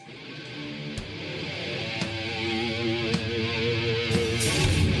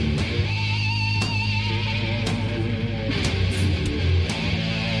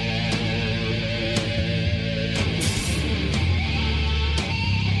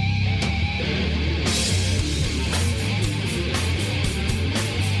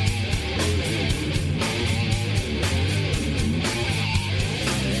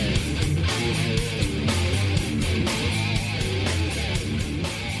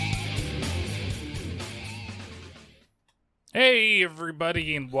Hey,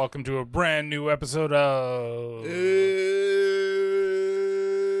 everybody, and welcome to a brand new episode of...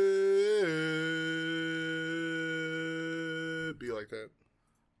 Be like that.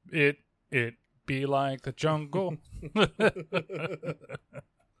 It be like the jungle.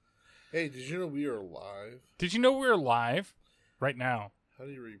 Hey, did you know we are live? Did you know we're live right now? How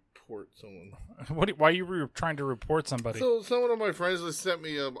do you report someone? Why you were trying to report somebody? So, someone of my friends list sent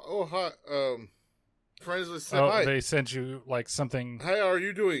me friends list said, hi. They sent you like something. Hi, how are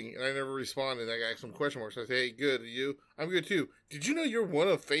you doing? And I never responded. I got some question marks. I said, hey, good. You? I'm good too. Did you know you're one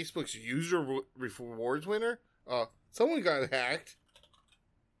of Facebook's user rewards winner? Someone got hacked.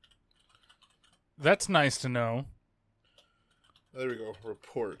 That's nice to know. There we go.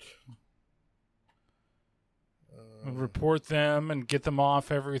 Report. Report them and get them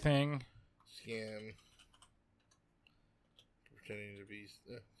off everything. Scan. Pretending to be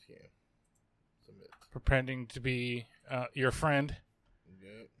scan. Submit. Pretending to be your friend.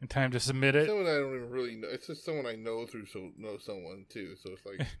 Yep. In time to submit it. Someone I don't even really know. It's just someone I know know someone too. So it's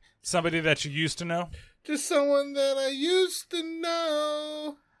like somebody that you used to know. Just someone that I used to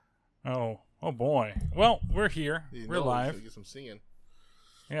know. Oh boy. Well, we're here. We're live. So get some singing.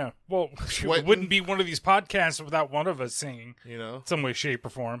 Yeah. Well, it wouldn't be one of these podcasts without one of us singing. You know, some way, shape, or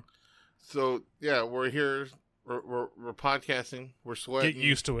form. So yeah, we're here. We're podcasting. We're sweating. Get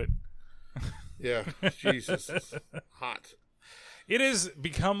used to it. Yeah. Jesus. It's hot. It has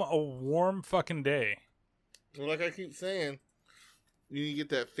become a warm fucking day. Well, like I keep saying, you need to get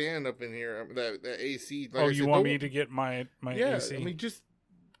that fan up in here. That AC. Like you want me to get my AC? I mean, just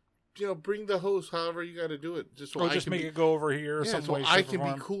bring the hose. However, you got to do it. Just just make it go over here. Or some way, I can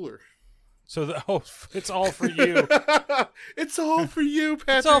be cooler. So it's all for you. It's all for you,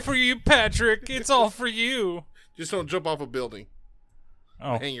 Patrick. It's all for you, Patrick. It's all for you. Just don't jump off a building.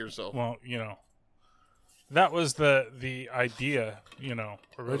 Oh, hang yourself. Well, that was the idea,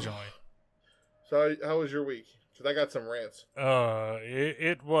 originally. So how was your week? Because I got some rants.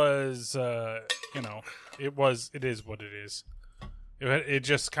 It was, it is what it is. It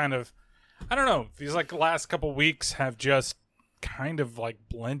just kind of, I don't know. These last couple weeks have just kind of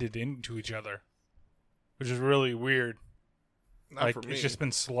blended into each other, which is really weird. Not for me. It's just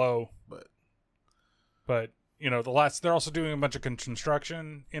been slow, but they're also doing a bunch of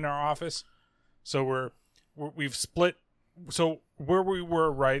construction in our office, so we've split. So where we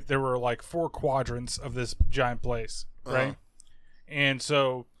were, right, there were 4 quadrants of this giant place, right? And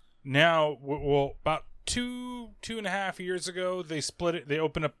so now, about 2.5 years ago, they split it. They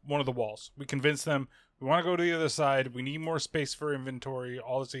opened up one of the walls. We convinced them we want to go to the other side. We need more space for inventory.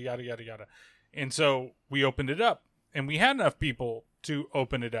 All this yada yada yada. And so we opened it up, and we had enough people to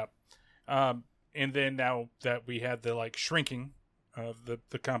open it up. And then now that we had the shrinking of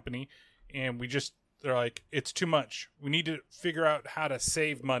the company, and they're like, it's too much. We need to figure out how to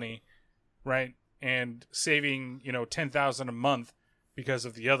save money, right? And saving $10,000 a month because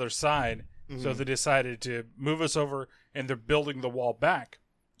of the other side. Mm-hmm. So they decided to move us over, and they're building the wall back.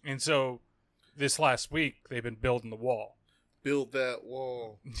 And so this last week they've been building the wall. Build that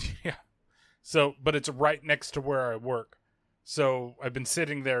wall. Yeah. So, but it's right next to where I work. So I've been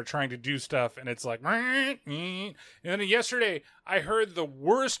sitting there trying to do stuff, and it's like, and then yesterday I heard the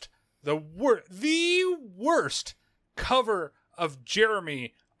worst cover of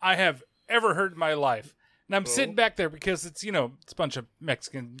Jeremy I have ever heard in my life. And I'm sitting back there because it's a bunch of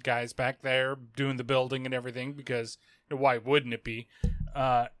Mexican guys back there doing the building and everything, because why wouldn't it be?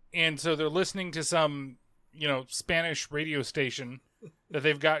 And so they're listening to some, Spanish radio station that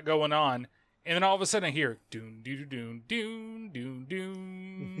they've got going on. And then all of a sudden I hear doon doon doon doon doon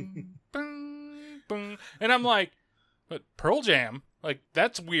doon boom boom, and I'm like, "But Pearl Jam?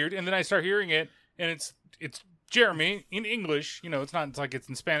 That's weird." And then I start hearing it, and it's Jeremy in English. It's not like it's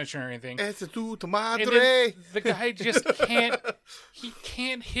in Spanish or anything. It's tu madre. And then the guy just can't. He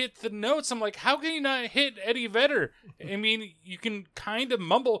can't hit the notes. I'm like, how can you not hit Eddie Vedder? I mean, you can kind of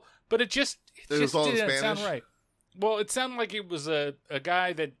mumble, but it just didn't sound right. Well, it sounded like it was a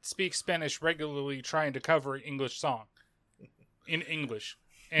guy that speaks Spanish regularly trying to cover an English song in English.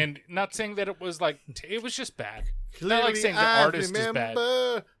 And not saying that it was it was just bad. Not like saying the artist is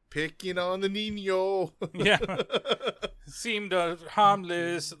bad. Picking on the niño. Yeah. Seemed a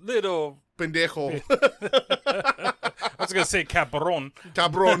harmless little... pendejo. I was going to say cabron.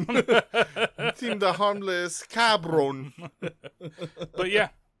 Cabron. Seemed a harmless cabron. But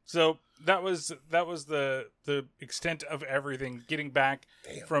yeah. So that was the extent of everything. Getting back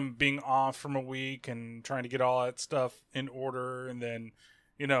from being off from a week and trying to get all that stuff in order, and then,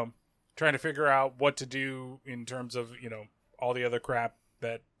 trying to figure out what to do in terms of, all the other crap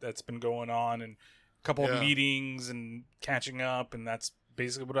that's been going on, and couple of meetings and catching up, and that's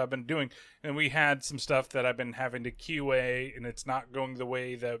basically what I've been doing. And we had some stuff that I've been having to QA, and it's not going the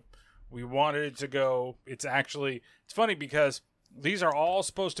way that we wanted it to go. It's funny because these are all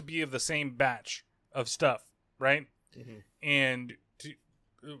supposed to be of the same batch of stuff, right? Mm-hmm. And to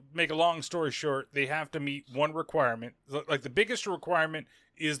make a long story short, they have to meet one requirement. Like the biggest requirement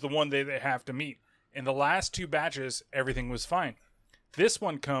is the one they have to meet. In the last 2 batches, everything was fine. This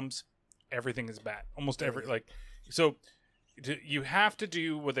one comes, everything is bad. Almost so you have to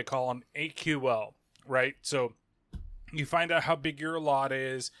do what they call an AQL, right? So you find out how big your lot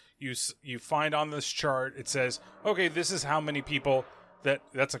is. You find on this chart, it says, okay, this is how many people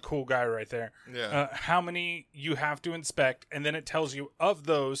that's a cool guy right there. Yeah. How many you have to inspect, and then it tells you of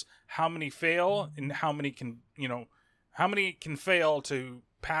those how many fail and how many can fail to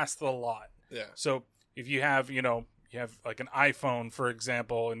pass the lot. Yeah. So if you have like an iPhone, for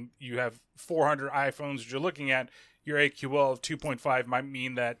example, and you have 400 iPhones that you're looking at, your AQL of 2.5 might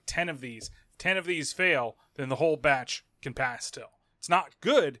mean that 10 of these fail, then the whole batch can pass still. It's not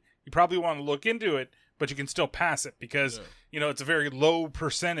good. You probably want to look into it, but you can still pass it because, it's a very low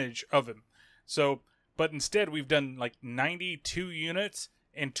percentage of them. So, but instead we've done like 92 units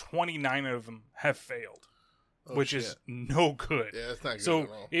and 29 of them have failed. Which is no good. Yeah, it's not good so at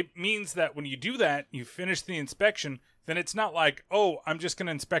all. It means that when you do that, you finish the inspection, then it's not like, oh, I'm just going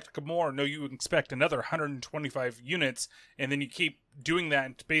to inspect more. No, you inspect another 125 units, and then you keep doing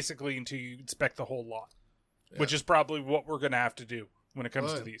that basically until you inspect the whole lot, which is probably what we're going to have to do when it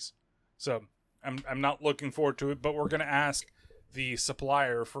comes to these. So I'm not looking forward to it, but we're going to ask the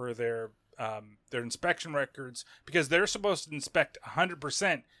supplier for their inspection records because they're supposed to inspect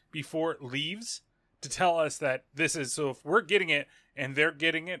 100% before it leaves, to tell us that this is, so if we're getting it and they're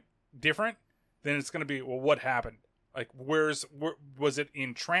getting it different, then it's going to be, well, what happened? Like, was it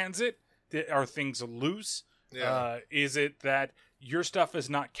in transit? Are things loose? Yeah. Is it that your stuff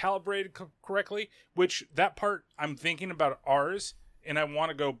is not calibrated correctly? Which, that part, I'm thinking about ours, and I want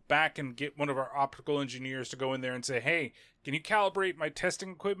to go back and get one of our optical engineers to go in there and say, hey, can you calibrate my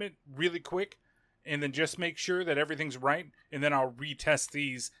testing equipment really quick? And then just make sure that everything's right, and then I'll retest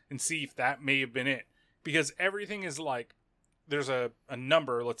these and see if that may have been it. Because everything is like, there's a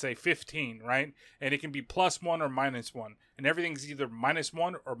number, let's say 15, right? And it can be +1 or -1. And everything's either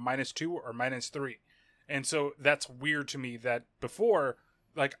 -1 or -2 or -3. And so that's weird to me that before,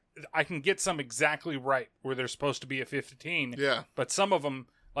 like, I can get some exactly right where they're supposed to be a 15. Yeah. But some of them,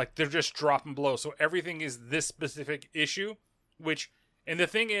 like, they're just dropping below. So everything is this specific issue, and the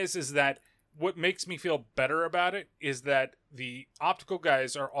thing is that what makes me feel better about it is that the optical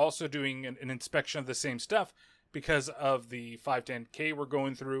guys are also doing an inspection of the same stuff because of the 510K we're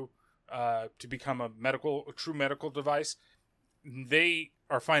going through to become a true medical device. They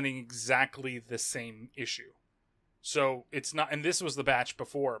are finding exactly the same issue. So it's not, and this was the batch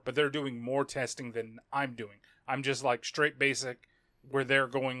before, but they're doing more testing than I'm doing. I'm just like straight basic, where they're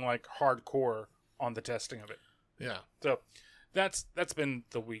going like hardcore on the testing of it. Yeah. So that's been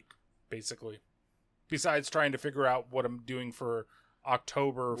the week, basically. Besides trying to figure out what I'm doing for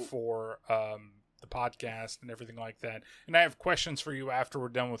October for the podcast and everything like that. And I have questions for you after we're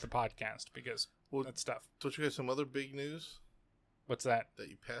done with the podcast because that's stuff. Don't you have some other big news? What's that? That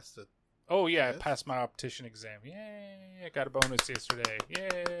you passed it. Oh, yeah, I passed my optician exam. Yay! I got a bonus yesterday.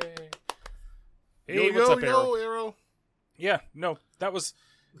 Yay! Hey, what's up, Arrow? Yeah, no, that was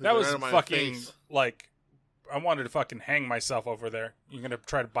fucking, like, I wanted to fucking hang myself over there. You're going to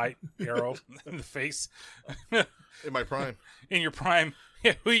try to bite Arrow in the face? In my prime. In your prime.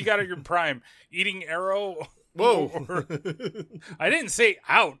 Yeah, who you got at your prime? Eating Arrow? Whoa! I didn't say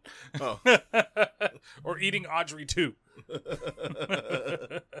out. Oh. Or eating Audrey 2.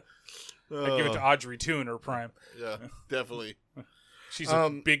 I give it to Audrey 2 in her prime. Yeah, definitely. She's a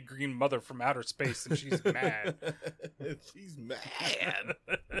big green mother from outer space, and she's mad. She's mad.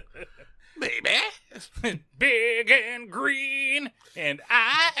 Baby. Big and green, and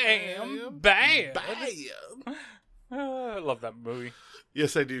I am bad. I love that movie.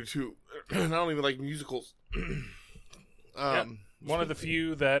 Yes, I do, too. I don't even like musicals. One of the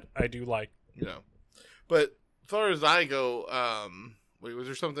few that I do like. Yeah. But as far as I go, wait, was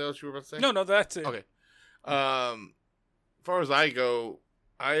there something else you were about to say? No, that's it. Okay. As far as I go,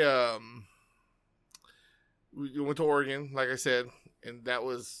 we went to Oregon, like I said, and that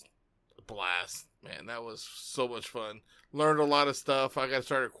was a blast. Man, that was so much fun. Learned a lot of stuff. I got to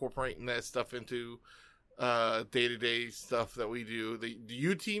start incorporating that stuff into day-to-day stuff that we do. The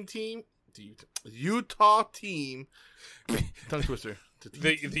Utah team, tongue twister.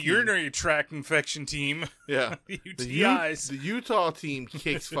 The urinary tract infection team. Yeah. The UTIs. The Utah team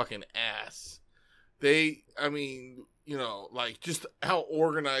kicks fucking ass. I mean, like just how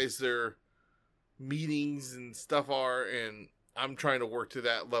organized their meetings and stuff are, and I'm trying to work to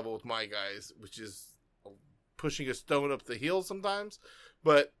that level with my guys, which is pushing a stone up the hill sometimes,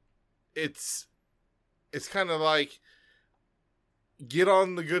 but it's kind of like get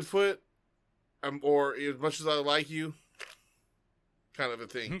on the good foot, or as much as I like you, kind of a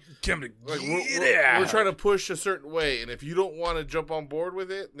thing. Like we're trying to push a certain way, and if you don't want to jump on board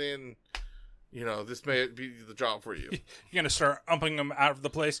with it, then this may be the job for you. You're gonna start umping them out of the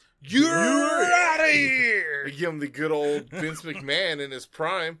place. You're out of here. You give him the good old Vince McMahon in his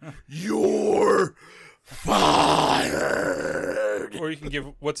prime. You're fired. Or you can give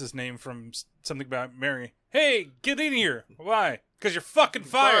what's his name from Something About Mary. Hey, get in here. Why? Because you're fucking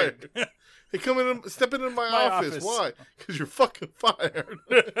fired. Hey, step into my office. Why? Because you're fucking fired.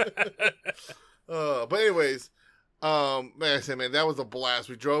 But anyways, man, I said, man, that was a blast.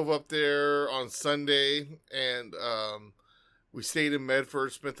 We drove up there on Sunday, and we stayed in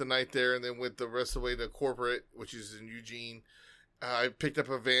Medford, spent the night there, and then went the rest of the way to corporate, which is in Eugene. I picked up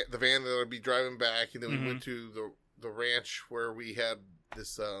the van that I'd be driving back, and then we went to the ranch where we had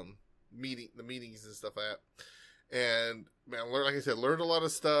this the meetings and stuff at. And man, like I said, learned a lot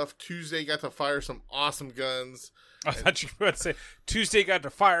of stuff. Tuesday got to fire some awesome guns. I thought you were about to say Tuesday got to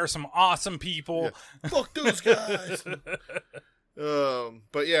fire some awesome people. Yeah. Fuck those guys.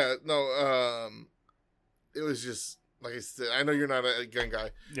 But yeah, no. It was just like I said. I know you're not a gun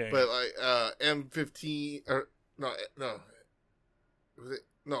guy, but like M15 or no. Was it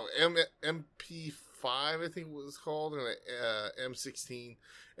MP5? I think it was called, and M16,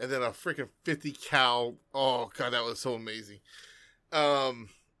 and then a freaking 50 cal. Oh god, that was so amazing.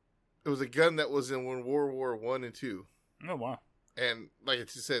 It was a gun that was in World War I and II. Oh wow! And like I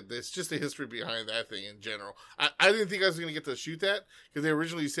just said, there's just the history behind that thing in general. I didn't think I was going to get to shoot that because they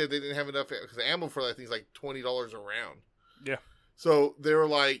originally said they didn't have enough because ammo for that thing's like $20 a round. Yeah. So they were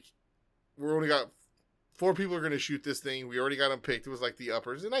like, "We only got 4 people are going to shoot this thing. We already got them picked." It was like the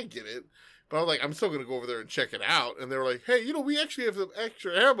uppers, and I get it. But I was like, I'm still going to go over there and check it out. And they were like, hey, we actually have some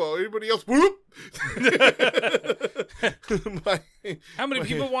extra ammo. Anybody else? Whoop! How many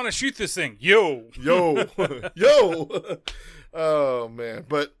people want to shoot this thing? Yo! Oh, man.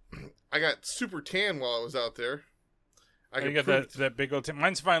 But I got super tan while I was out there. You got that big old tan.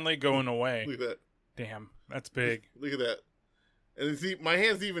 Mine's finally going away. Look at that. Damn, that's big. Look at that. And my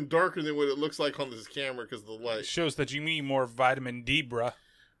hand's even darker than what it looks like on this camera because of the light. It shows that you need more vitamin D, bruh.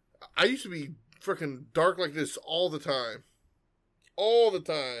 I used to be freaking dark like this all the time. All the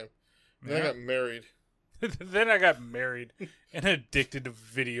time. Then I got married. Then I got married and addicted to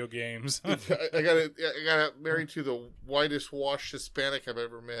video games. I got married to the whitest washed Hispanic I've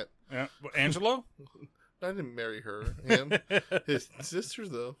ever met. Yeah. Angelo? I didn't marry her. Him. His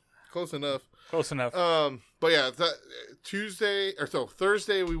sisters, though. Close enough. Close enough. But yeah,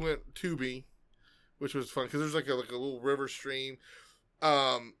 Thursday we went tubing, which was fun because there's like a little river stream.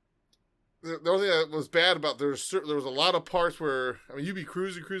 The only thing that was bad about there was a lot of parts where you'd be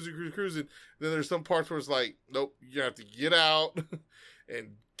cruising. Then there's some parts where it's like, nope, you have to get out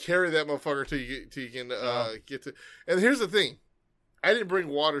and carry that motherfucker till you can get to. And here's the thing, I didn't bring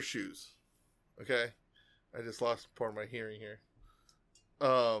water shoes. Okay, I just lost part of my hearing here.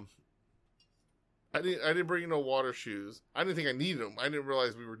 I didn't bring no water shoes. I didn't think I needed them. I didn't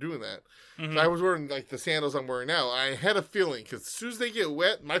realize we were doing that. Mm-hmm. So I was wearing like the sandals I'm wearing now. I had a feeling because as soon as they get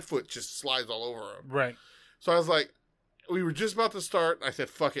wet, my foot just slides all over them. Right. So I was like, we were just about to start. I said,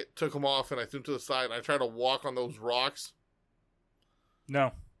 fuck it. Took them off and I threw them to the side. And I tried to walk on those rocks.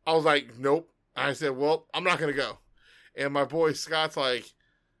 No. I was like, nope. I said, well, I'm not going to go. And my boy Scott's like,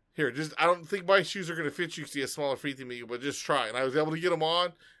 here, I don't think my shoes are going to fit you because he has smaller feet than me, but just try. And I was able to get them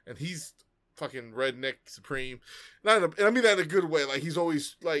on, and he's fucking redneck supreme. And I mean that in a good way. Like, he's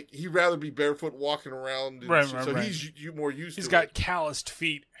always, like, he'd rather be barefoot walking around. Right. He's more used to it. He's got calloused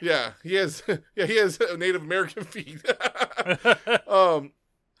feet. Yeah, he has Native American feet.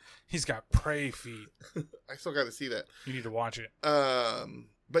 He's got prey feet. I still got to see that. You need to watch it.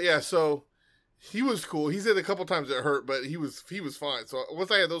 But yeah, so he was cool. He said a couple times it hurt, but he was fine. So once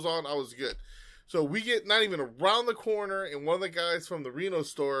I had those on, I was good. So we get not even around the corner, and one of the guys from the Reno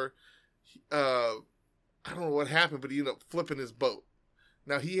store, I don't know what happened, but he ended up flipping his boat.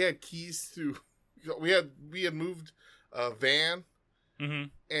 Now he had keys to. We had moved a van,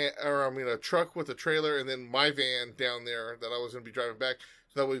 a truck with a trailer, and then my van down there that I was going to be driving back,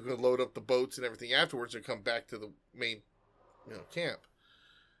 so that way we could load up the boats and everything afterwards and come back to the main, camp.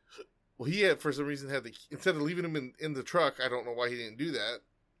 Well, he had, for some reason, instead of leaving him in the truck, I don't know why he didn't do that,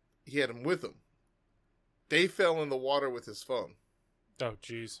 he had him with him. They fell in the water with his phone. Oh,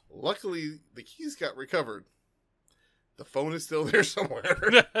 jeez. Luckily, the keys got recovered. The phone is still there somewhere.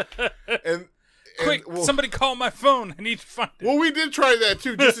 and quick, somebody call my phone. I need to find it. Well, we did try that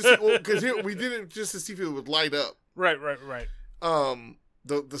too, just to see, because we did it just to see if it would light up. Right.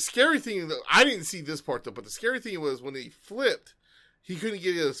 The scary thing, I didn't see this part though, but the scary thing was when he flipped, he couldn't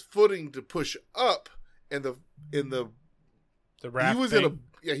get his footing to push up, and the raft.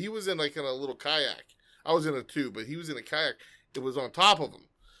 He was in like in a little kayak. I was in a tube, but he was in a kayak. It was on top of him.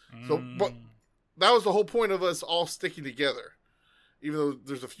 So, but that was the whole point of us all sticking together. Even though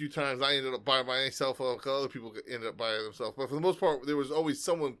there's a few times I ended up by myself, other people ended up by themselves. But for the most part, there was always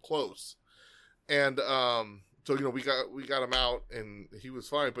someone close. And so we got him out, and he was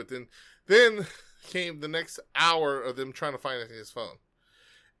fine. But then came the next hour of them trying to find his phone.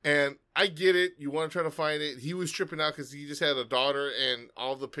 And I get it. You want to try to find it. He was tripping out because he just had a daughter, and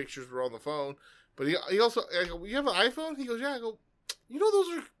all the pictures were on the phone. But he also, I go, you have an iPhone? He goes, yeah. I go,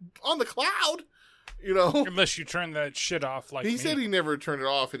 those are on the cloud. Unless you turn that shit off like he said he never turned it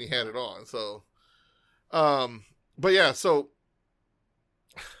off and he had it on. So, but yeah, so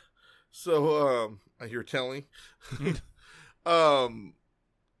you're telling, we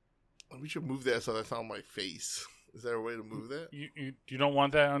should move that so that's on my face. Is there a way to move that? You don't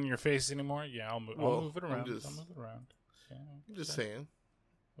want that on your face anymore? Yeah, I'll move it around. I'll move it around. Yeah, I'm just saying.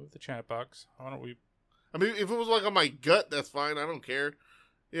 Move the chat box. Why don't we? I mean, if it was like on my gut, that's fine. I don't care.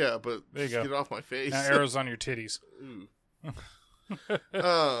 Yeah, but there you go. Get it off my face. Now arrows on your titties.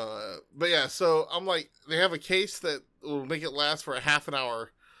 But yeah, so I'm like, they have a case that will make it last for a half an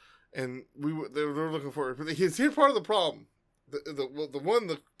hour, and they're looking for it. But here's part of the problem: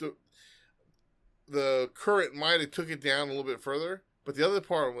 the current might have took it down a little bit further, but the other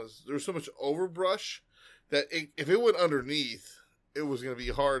part was there was so much overbrush that if it went underneath, it was going to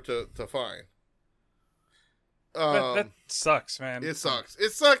be hard to find. That sucks, man. It sucks.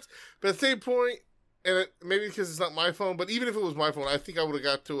 But at the same point, and maybe because it's not my phone, but even if it was my phone, I think I would have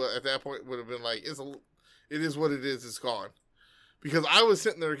got to it at that point. Would have been like, it is what it is. It's gone. Because I was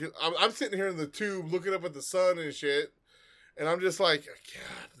sitting there, I'm sitting here in the tube looking up at the sun and shit, and I'm just like,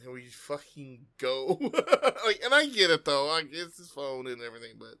 God, can we fucking go? And I get it though. It's his phone and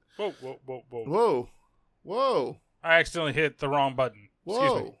everything, but whoa! I accidentally hit the wrong button.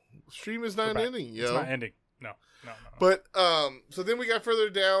 Excuse me. Stream is not ending, yo. It's not ending. No. But, so then we got further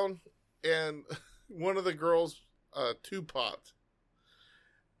down, and one of the girls, tube popped.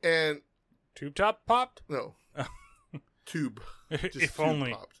 And... Tube top popped? No. Tube. Just if tube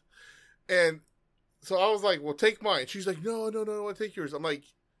only. Popped. And so I was like, well, take mine. She's like, no, I want to take yours. I'm like,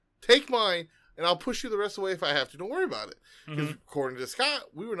 take mine, and I'll push you the rest of the way if I have to. Don't worry about it. Because according to Scott,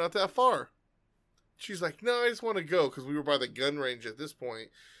 we were not that far. She's like, no, I just want to go, because we were by the gun range at this point.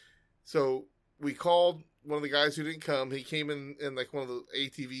 So we called one of the guys who didn't come. He came in like one of the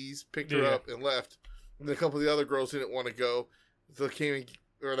ATVs, picked her up, and left. And then a couple of the other girls didn't want to go. So they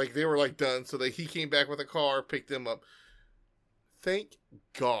were like done. So he came back with a car, picked them up. Thank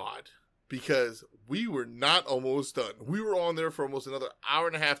God, because we were not almost done. We were on there for almost another hour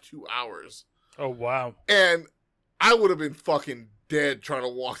and a half, 2 hours. Oh, wow. And I would have been fucking dead trying to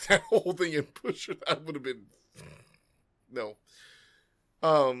walk that whole thing and push it. I would have been... No.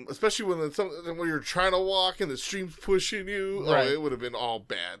 Especially when you're trying to walk and the stream's pushing you. Right. Oh, it would have been all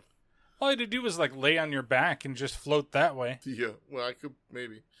bad. All you had to do was like lay on your back and just float that way. Yeah, well, I could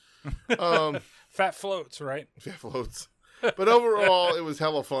maybe. Fat floats, right? Fat floats. But overall, it was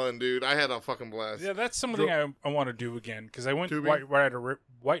hella fun, dude. I had a fucking blast. Yeah, that's something I want to do again because I went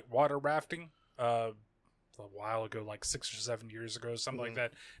whitewater rafting a while ago, like 6 or 7 years ago, something like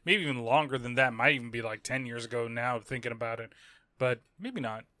that. Maybe even longer than that. Might even be like 10 years ago now, thinking about it. But maybe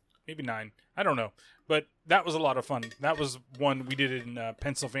not. Maybe 9. I don't know. But that was a lot of fun. That was one we did in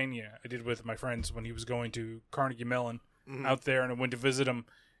Pennsylvania. I did with my friends when he was going to Carnegie Mellon out there, and I went to visit him.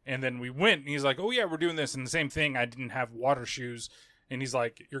 And then we went, and he's like, "Oh yeah, we're doing this." And the same thing, I didn't have water shoes, and he's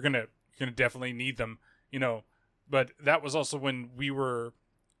like, "You're gonna definitely need them, But that was also when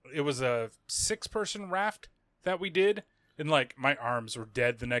it was a 6-person raft that we did, and like my arms were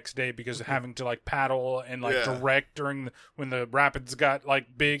dead the next day because of having to like paddle and like direct when the rapids got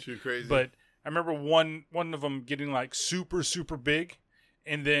like big. Too crazy. But I remember one of them getting like super super big,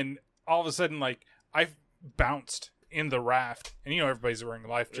 and then all of a sudden like I bounced in the raft, and everybody's wearing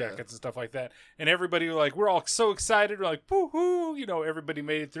life jackets and stuff like that, and everybody we're all so excited, we're like woo-hoo, everybody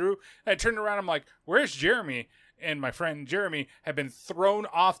made it through. And I turned around, I'm like, where's Jeremy? And my friend Jeremy had been thrown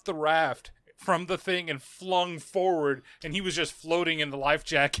off the raft from the thing and flung forward, and he was just floating in the life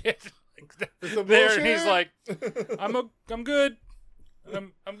jacket there, and he's like, I'm good.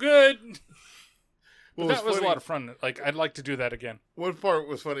 I'm good. That was a lot of fun. Like, I'd like to do that again. One part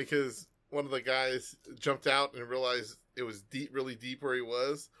was funny because one of the guys jumped out and realized it was deep, really deep where he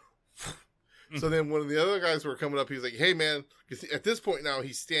was. So then one of the other guys were coming up. He's like, "Hey, man," because at this point now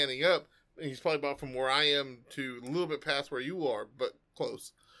he's standing up, and he's probably about from where I am to a little bit past where you are, but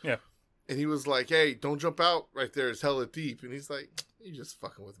close. Yeah. And he was like, "Hey, don't jump out right there. It's hella deep." And he's like, "You just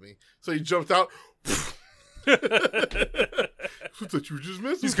fucking with me." So he jumped out. I thought you were just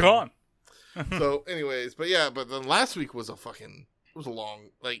messing. He's gone. So, anyways, but then last week was it was long.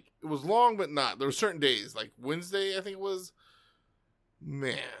 Like, it was long, but not. There were certain days, like Wednesday, I think it was.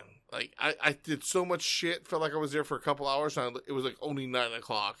 Man, like, I did so much shit. Felt like I was there for a couple hours. And it was like only 9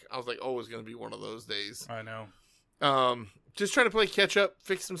 o'clock. I was like, oh, it's going to be one of those days. I know. Just trying to play catch up,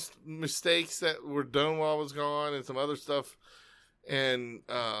 fix some mistakes that were done while I was gone and some other stuff. And,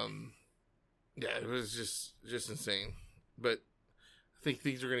 yeah, it was just insane. But I think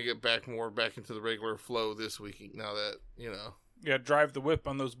things are going to get back into the regular flow this week now that, Yeah, drive the whip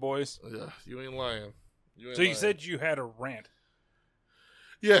on those boys. Yeah, you ain't lying. You said you had a rant.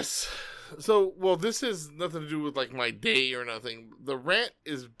 Yes. So, well, this has nothing to do with, like, my day or nothing. The rant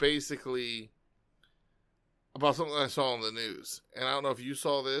is basically about something I saw on the news. And I don't know if you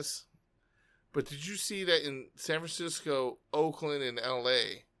saw this, but did you see that in San Francisco, Oakland, and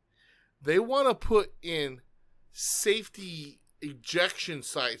L.A., they want to put in safety ejection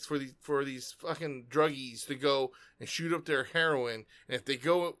sites for these fucking druggies to go and shoot up their heroin. And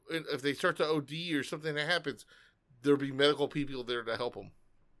if they start to OD or something that happens, there'll be medical people there to help them.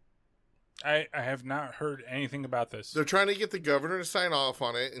 I have not heard anything about this. They're trying to get the governor to sign off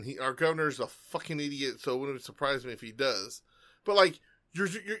on it, and our governor's a fucking idiot, so it wouldn't surprise me if he does. But, like,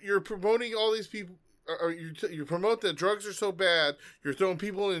 you're promoting all these people, or you promote that drugs are so bad, you're throwing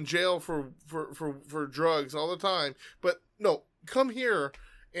people in jail for drugs all the time. But no, come here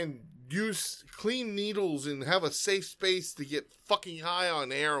and use clean needles and have a safe space to get fucking high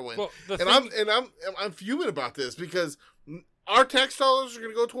on heroin. Well, I'm fuming about this because our tax dollars are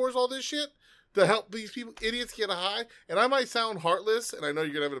going to go towards all this shit to help these people, idiots, get high. And I might sound heartless, and I know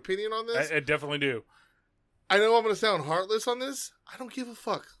you're going to have an opinion on this. I definitely do. I know I'm going to sound heartless on this. I don't give a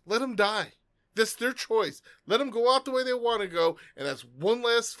fuck. Let them die. That's their choice. Let them go out the way they want to go, and that's one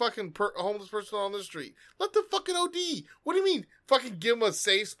less fucking homeless person on the street. Let them fucking OD. What do you mean? Fucking give them a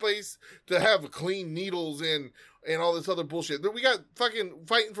safe space to have clean needles and all this other bullshit. We got fucking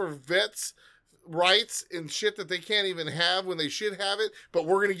fighting for vets' rights and shit that they can't even have when they should have it, but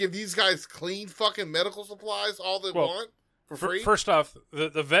we're going to give these guys clean fucking medical supplies all they want for free? First off,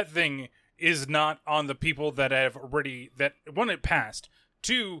 the vet thing is not on the people that have already, that when it passed.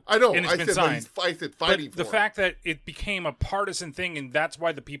 Two, I know, and it's been signed. Fighting but the fact that it became a partisan thing, and that's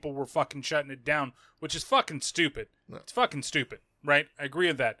why the people were fucking shutting it down, which is fucking stupid. No. It's fucking stupid, right? I agree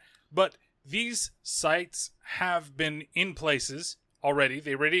with that. But these sites have been in places already.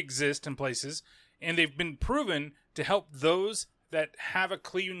 They already exist in places, and they've been proven to help those that have a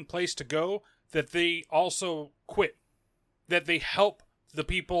clean place to go, that they also quit, that they help the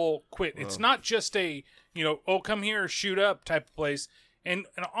people quit. It's not just a, come here, shoot up type of place. And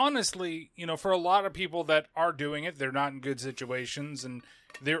honestly, for a lot of people that are doing it, they're not in good situations, and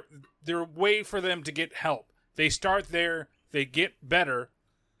they're a way for them to get help. They start there, they get better,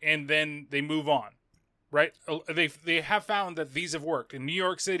 and then they move on, right? They have found that these have worked. In New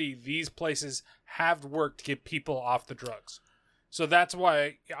York City, these places have worked to get people off the drugs. So that's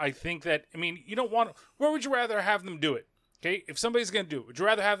why I think that, you don't want to, where would you rather have them do it? Okay, if somebody's going to do it, would you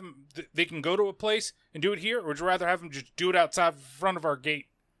rather have them, they can go to a place and do it here, or would you rather have them just do it outside front of our gate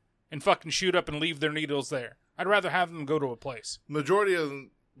and fucking shoot up and leave their needles there? I'd rather have them go to a place. Majority of them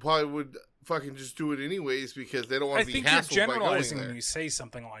probably would fucking just do it anyways because they don't want to be hassled by going there. I think you're generalizing when you say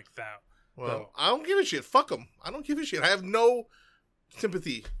something like that. Well, though. I don't give a shit. Fuck them. I don't give a shit. I have no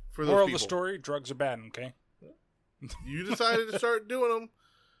sympathy for those people. Moral of the story, drugs are bad, okay? You decided to start doing them.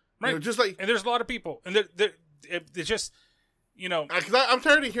 Right. Just like... And there's a lot of people. And it's just... I'm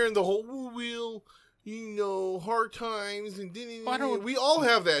tired of hearing the whole hard times and we all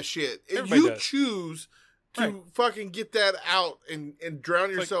have that shit. If you choose to fucking get that out and drown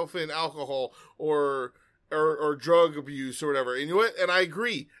yourself in alcohol or drug abuse or whatever, and you know what? And I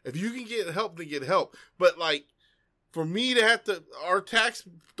agree. If you can get help, then get help. But for me to have our tax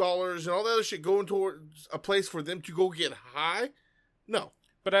dollars and all that other shit going towards a place for them to go get high, no.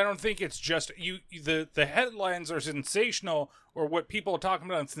 But I don't think it's just the headlines are sensational, or what people are talking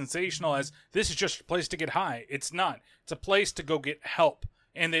about is sensational as this is just a place to get high. It's not. It's a place to go get help.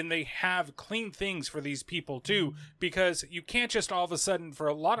 And then they have clean things for these people too, because you can't just all of a sudden, for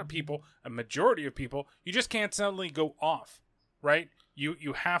a lot of people, a majority of people, you just can't suddenly go off, right?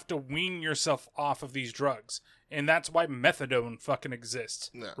 You have to wean yourself off of these drugs. And that's why methadone fucking exists.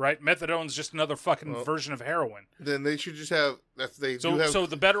 No. Right? Methadone's just another fucking version of heroin. Then they should just have... So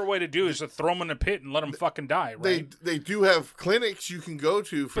the better way to do is to throw them in a pit and let them fucking die, right? They do have clinics you can go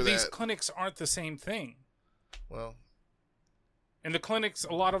to for but that. These clinics aren't the same thing. Well... And the clinics,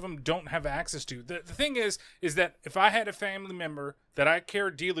 a lot of them don't have access to. The thing is that if I had a family member that I care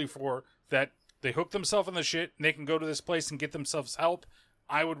dearly for, that they hook themselves on the shit and they can go to this place and get themselves help,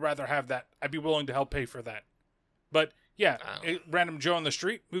 I would rather have that. I'd be willing to help pay for that. But yeah, random Joe on the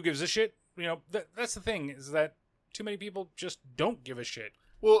street, who gives a shit? You know, that's the thing, is that too many people just don't give a shit.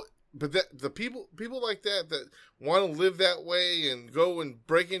 Well, but the people like that want to live that way and go and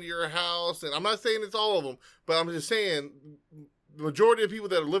break into your house, and I'm not saying it's all of them, but I'm just saying the majority of people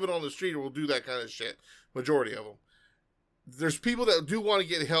that are living on the street will do that kind of shit. Majority of them. There's people that do want to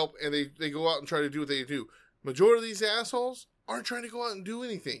get help, and they go out and try to do what they do. Majority of these assholes aren't trying to go out and do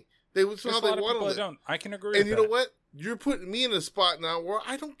anything. That's how they want to live. Don't. I can agree and with you that. know what? You're putting me in a spot now where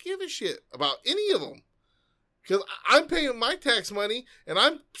I don't give a shit about any of them. Because I'm paying my tax money, and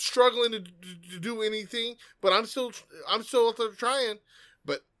I'm struggling to do anything, but I'm still out there trying.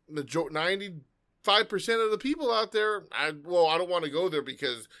 But 95% of the people out there, I don't want to go there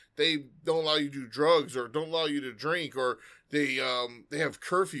because they don't allow you to do drugs or don't allow you to drink or they have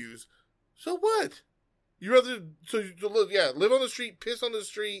curfews. So what? You rather live on the street, piss on the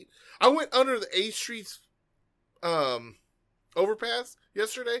street. I went under the 8th Street's overpass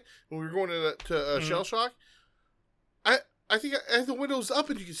yesterday when we were going to Shell Shock. I think I had the windows up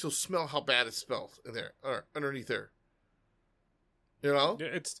and you can still smell how bad it smells in there or underneath there. You know,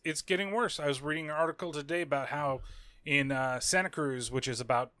 it's getting worse. I was reading an article today about how in Santa Cruz, which is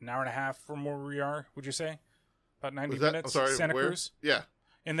about an hour and a half from where we are, would you say about 90 minutes? I'm sorry, Santa where? Cruz, yeah.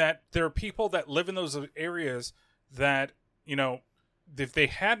 And that there are people that live in those areas that, you know, if they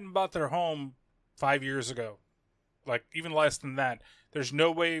hadn't bought their home 5 years ago, like even less than that, there's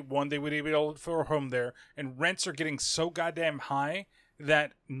no way, one, they would be able to afford a home there. And rents are getting so goddamn high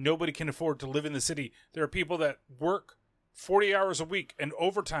that nobody can afford to live in the city. There are people that work 40 hours a week and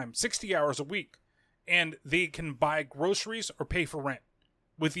overtime, 60 hours a week, and they can buy groceries or pay for rent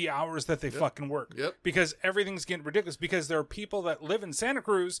with the hours that they fucking work. Yep. Because everything's getting ridiculous. Because there are people that live in Santa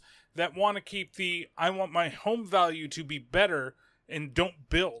Cruz that want to keep I want my home value to be better and don't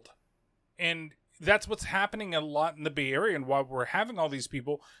build. And that's what's happening a lot in the Bay Area and why we're having all these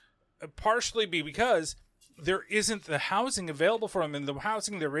people. Partially because there isn't the housing available for them. And the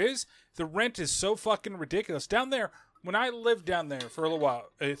housing there is, the rent is so fucking ridiculous. Down there, when I lived down there for a little while,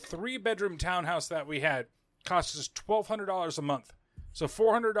 a 3-bedroom townhouse that we had cost us $1,200 a month. So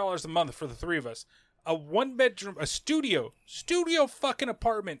 $400 a month for the three of us. A 1-bedroom, a studio fucking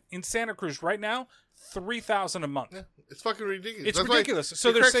apartment in Santa Cruz right now, $3,000 a month. Yeah, it's fucking ridiculous. It's ridiculous.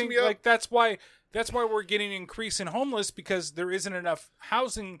 So they're saying like that's why we're getting an increase in homeless, because there isn't enough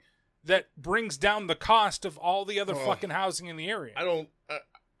housing that brings down the cost of all the other fucking housing in the area. I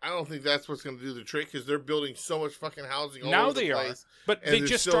don't think that's what's going to do the trick, because they're building so much fucking housing all now over they the place. Are, but they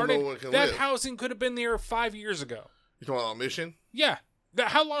just started. That live. Housing could have been there 5 years ago. You talking about Mission? Yeah.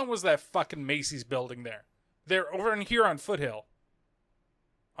 How long was that fucking Macy's building there? They're over in here on Foothill.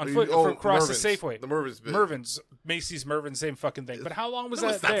 Across the Safeway. The Mervin's. Mervin's. Macy's, Mervin, same fucking thing. But how long was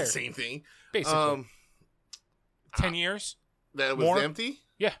that it's there? Not the same thing. Basically. 10 years? That was empty?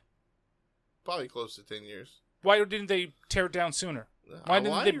 Yeah. Probably close to 10 years. Why didn't they tear it down sooner? Why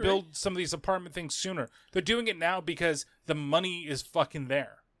didn't they build some of these apartment things sooner? They're doing it now because the money is fucking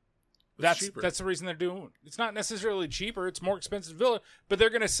there. That's the reason they're doing it. It's not necessarily cheaper. It's more expensive villa, but they're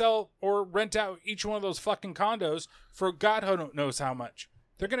going to sell or rent out each one of those fucking condos for God knows how much.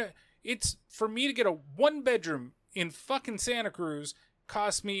 It's for me to get a 1-bedroom in fucking Santa Cruz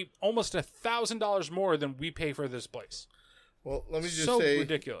cost me almost $1,000 more than we pay for this place. Well, let me just say, say,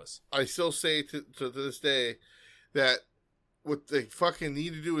 ridiculous. I still say to this day that what they fucking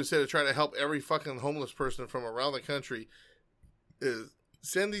need to do instead of trying to help every fucking homeless person from around the country is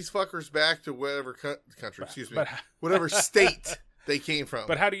send these fuckers back to whatever country, whatever state they came from.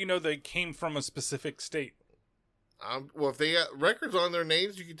 But how do you know they came from a specific state? Well, if they got records on their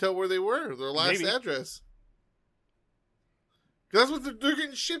names, you can tell where they were, their last address. That's what they're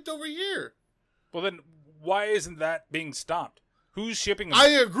getting shipped over here. Well, then why isn't that being stopped? Who's shipping them? I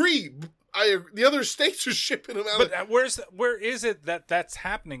agree. The other states are shipping them out. But where is it that's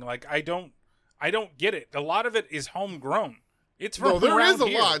happening? Like I don't get it. A lot of it is homegrown. It's from there around is a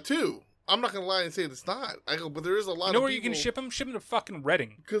here. lot too. I'm not gonna lie and say it's not. But there is a lot. You know of where you can ship them? Ship them to fucking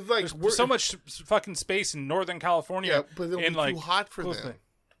Redding. Because there's so much fucking space in Northern California. Yeah, but it'll be too hot for them.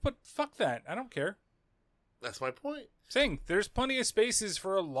 But fuck that. I don't care. That's my point. Saying there's plenty of spaces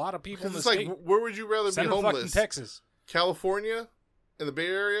for a lot of people in the It's state. like, where would you rather Send be them homeless? fucking Texas. California, in the Bay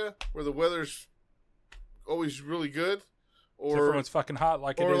Area, where the weather's always really good, Except for when it's fucking hot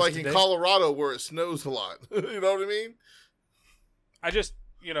like it is or like today. in Colorado where it snows a lot. You know what I mean? I just,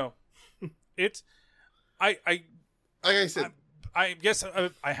 it's, like I said, I guess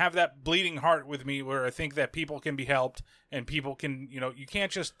I have that bleeding heart with me where I think that people can be helped and people can, you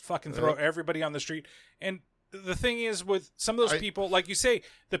can't just fucking throw everybody on the street. And the thing is with some of those people, like you say,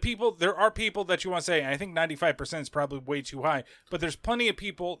 there are people that you want to say, and I think 95% is probably way too high, but there's plenty of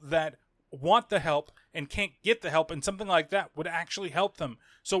people that want the help and can't get the help, and something like that would actually help them.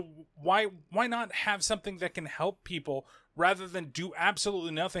 So why not have something that can help people rather than do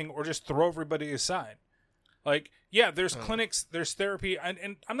absolutely nothing or just throw everybody aside? Like, yeah, there's clinics, there's therapy,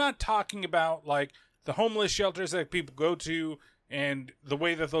 and I'm not talking about like the homeless shelters that people go to and the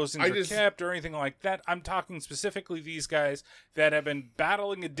way that those things are kept or anything like that. I'm talking specifically these guys that have been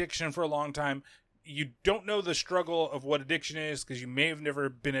battling addiction for a long time. You don't know the struggle of what addiction is because you may have never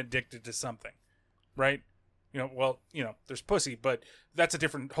been addicted to something, right? There's pussy, but that's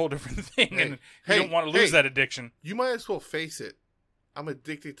whole different thing, and you don't want to lose that addiction. You might as well face it. I'm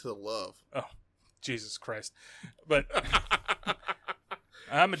addicted to love. Oh, Jesus Christ. But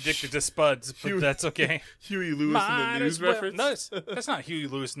I'm addicted to spuds, but that's okay. Huey Lewis in the news reference? No, that's not Huey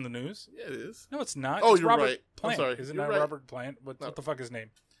Lewis in the news. Yeah, it is. No, it's not. Oh, it's you're Robert right. Plant. I'm sorry. Is it You're not right. Robert Plant? What the fuck is his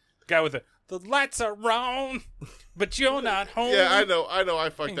name? The guy with the lights are on, but you're not home. Yeah, I know. I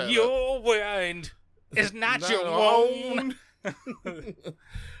fucked that up. Your wind is not your own.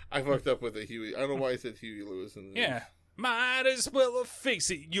 I fucked up with the Huey. I don't know why I said Huey Lewis in the news. Yeah. Might as well face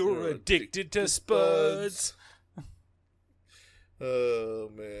it, you're addicted to spuds.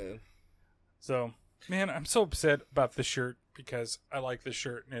 Oh, man. So, man, I'm so upset about this shirt because I like this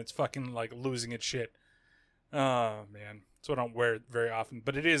shirt and it's fucking like losing its shit. Oh, man. So I don't wear it very often,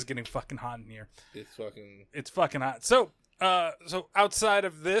 but it is getting fucking hot in here. It's fucking hot. So outside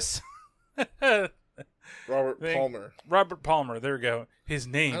of this, Robert Palmer. There we go. His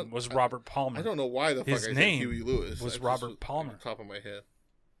name was Robert Palmer. I don't know why the fuck I said Huey Lewis. Was Robert Palmer. On the top of my head.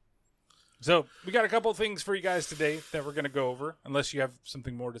 So we got a couple of things for you guys today that we're going to go over, unless you have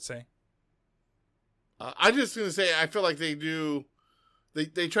something more to say. I'm just going to say, I feel like they do.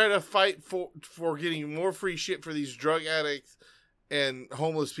 They try to fight for getting more free shit for these drug addicts and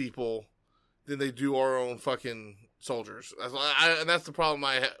homeless people than they do our own fucking soldiers. And that's the problem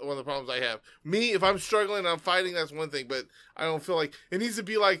one of the problems I have. Me, if I'm struggling and I'm fighting, that's one thing, but I don't feel like it needs to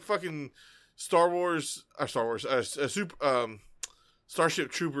be like fucking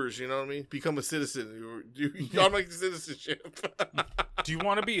Starship Troopers, you know what I mean? Become a citizen. Y'all make citizenship. Do you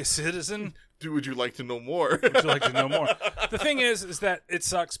want to be a citizen? Would you like to know more? Would you like to know more? The thing is that it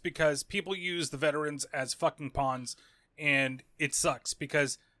sucks because people use the veterans as fucking pawns, and it sucks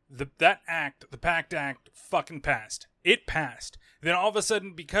because the PACT Act fucking passed. It passed. Then all of a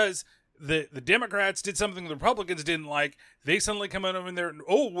sudden, because the Democrats did something the Republicans didn't like, they suddenly come out in there and,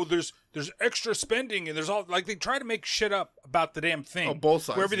 there's extra spending, and there's all, like, they try to make shit up about the damn thing. Oh, both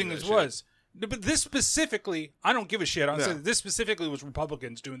sides. Where everything was. But this specifically, I don't give a shit. This specifically was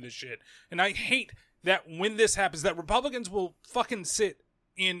Republicans doing this shit. And I hate that when this happens, that Republicans will fucking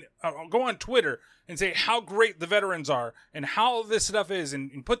go on Twitter and say how great the veterans are and how this stuff is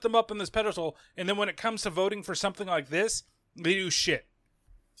and put them up on this pedestal. And then when it comes to voting for something like this, they do shit.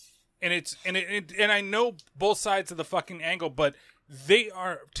 And I know both sides of the fucking angle, but they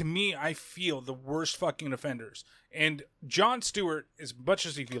are, to me, I feel the worst fucking offenders. And Jon Stewart, as much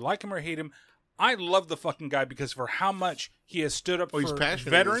as if you like him or hate him, I love the fucking guy because for how much he has stood up for he's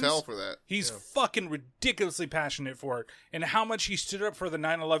passionate veterans. As hell for that. He's fucking ridiculously passionate for it. And how much he stood up for the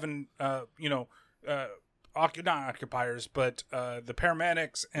 9/11, not occupiers, but the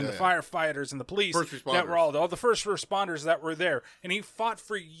paramedics and the firefighters and the police that were all the first responders that were there. And he fought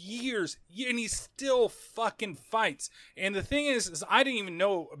for years, and he still fucking fights. And the thing is I didn't even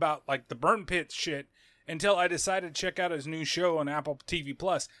know about like the burn pit shit until I decided to check out his new show on Apple TV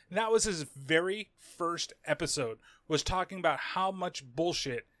Plus. And that was his very first episode, was talking about how much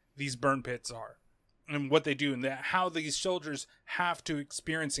bullshit these burn pits are and what they do and how these soldiers have to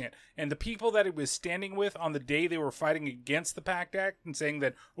experience it. And the people that he was standing with on the day they were fighting against the PACT Act and saying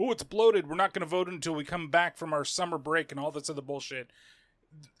that, oh, it's bloated, we're not going to vote until we come back from our summer break and all this other bullshit.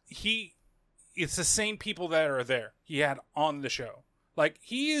 It's the same people that are there he had on the show. Like,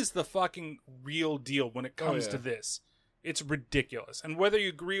 he is the fucking real deal when it comes to this. It's ridiculous. And whether you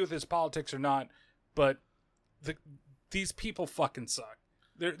agree with his politics or not, but these people fucking suck.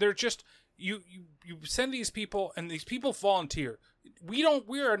 They're just, you send these people, and these people volunteer. We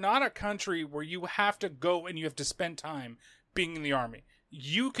are not a country where you have to go and you have to spend time being in the Army.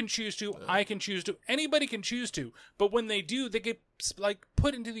 You can choose to, I can choose to, anybody can choose to. But when they do, they get like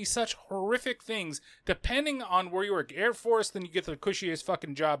put into these such horrific things. Depending on where you work, Air Force, then you get the cushiest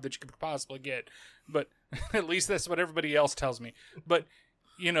fucking job that you could possibly get. But at least that's what everybody else tells me. But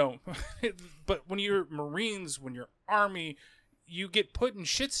you know, but when you're Marines, when you're Army, you get put in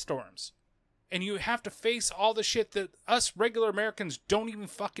shitstorms. And you have to face all the shit that us regular Americans don't even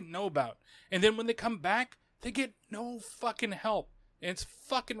fucking know about. And then when they come back, they get no fucking help. And it's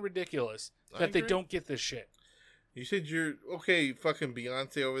fucking ridiculous that they don't get this shit. You said you're, okay, fucking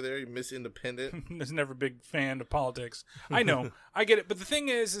Beyonce over there, you Miss Independent. I was never a big fan of politics. I know, I get it. But the thing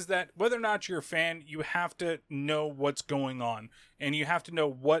is that whether or not you're a fan, you have to know what's going on. And you have to know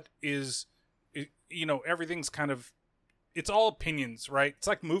what is, you know, everything's kind of, it's all opinions, right? It's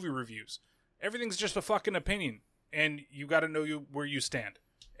like movie reviews. Everything's just a fucking opinion. And you got to know where you stand.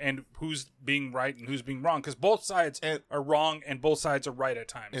 And who's being right and who's being wrong. Because both sides are wrong and both sides are right at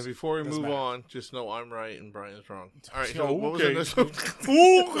times. And before we move on, just know I'm right and Brian's wrong. All right, so what was it? Okay,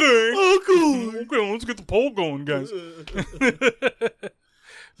 let's get the poll going, guys.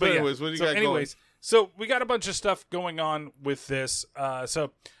 But anyways, what do you got going? So we got a bunch of stuff going on with this. So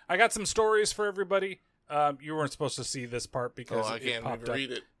I got some stories for everybody. You weren't supposed to see this part because I can't even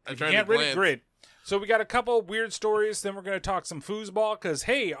read it. I can't read it. Great. So we got a couple weird stories. Then we're going to talk some foosball. Because,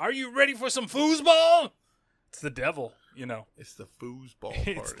 hey, are you ready for some foosball? It's the devil, you know. It's the foosball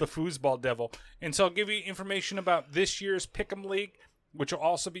party. It's the foosball devil. And so I'll give you information about this year's Pick'em League, which will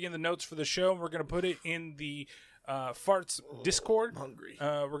also be in the notes for the show. And we're going to put it in the Farts Discord. I'm hungry.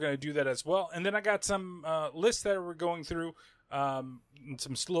 We're going to do that as well. And then I got some lists that we're going through. And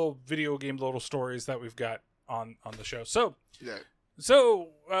some slow video game little stories that we've got on the show. So... yeah.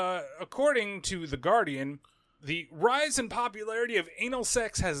 So, according to The Guardian, the rise in popularity of anal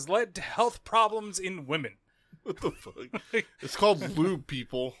sex has led to health problems in women. What the fuck? It's called lube,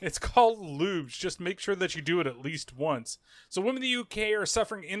 people. It's called lubes. Just make sure that you do it at least once. So women in the UK are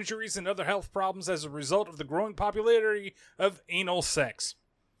suffering injuries and other health problems as a result of the growing popularity of anal sex.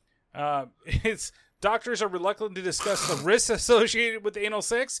 Doctors are reluctant to discuss the risks associated with anal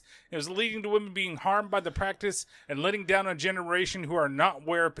sex. It was leading to women being harmed by the practice and letting down a generation who are not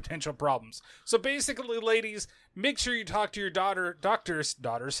aware of potential problems. So basically, ladies, make sure you talk to your doctors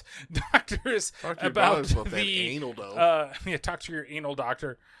about the anal dough. Talk to your anal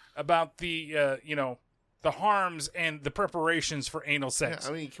doctor about the the harms and the preparations for anal sex.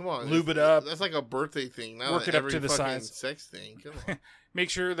 Yeah, I mean, come on, lube it up. That's like a birthday thing. Not work it up to the size. Sex thing. Come on. Make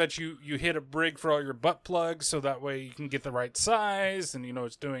sure that you hit a brig for all your butt plugs so that way you can get the right size and you know what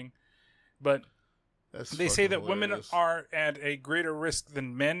it's doing. But they say that women are at a greater risk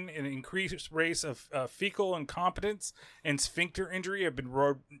than men. An increased rates of fecal incompetence and sphincter injury have been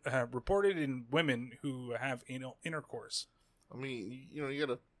reported in women who have anal intercourse. I mean, you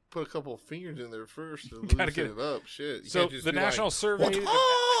got to put a couple of fingers in there first to loosen it up. Shit. So the National Survey...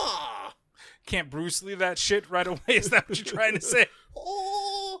 Can't Bruce Lee that shit right away? Is that what you're trying to say?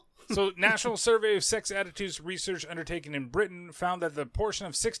 So, National Survey of Sex Attitudes research undertaken in Britain found that the portion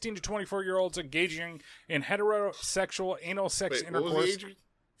of 16 to 24-year-olds engaging in heterosexual anal sex intercourse... What was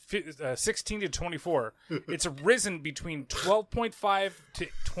the age? 16 to 24. It's risen between 12.5 to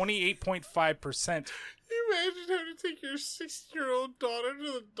 28.5%. Imagine having to take your 16-year-old daughter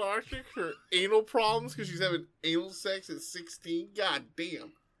to the doctor for anal problems because she's having anal sex at 16? God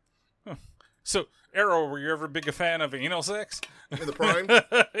damn. So, Arrow, were you ever big a fan of anal sex? In the prime?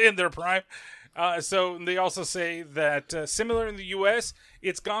 In their prime. So, they also say that similar in the U.S.,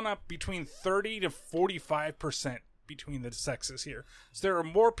 it's gone up between 30 to 45% between the sexes here. So, there are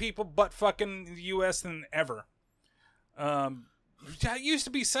more people butt fucking in the U.S. than ever. That used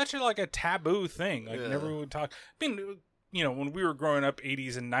to be such a taboo thing. Never would talk. I mean, when we were growing up,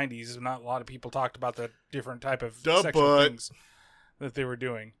 80s and 90s, not a lot of people talked about the different type of sexual things that they were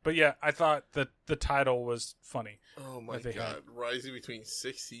doing. But yeah, I thought that the title was funny. Oh my God. Rising between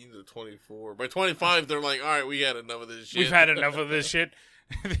 16 to 24. By 25, they're like, all right, we had enough of this shit. We've had enough of this shit.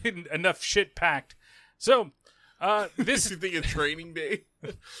 Enough shit packed. So, this... You think of Training Day?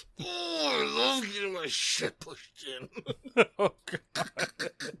 I love getting my shit pushed in. Oh,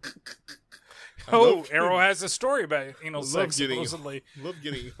 God. Arrow has a story about anal sex, supposedly. Love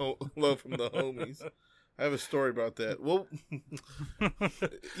getting love from the homies. I have a story about that. Well,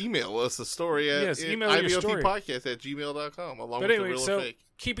 email us a story at IBOTpodcast@gmail.com along with the real or fake.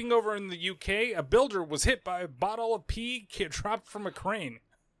 Keeping over in the UK, a builder was hit by a bottle of pee dropped from a crane.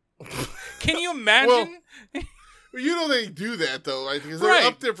 Can you imagine? You know they do that though, right? Because they're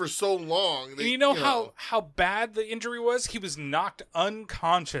up there for so long. And you know how bad the injury was? He was knocked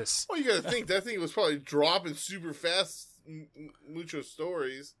unconscious. Well, you got to think that thing was probably dropping super fast. Mucho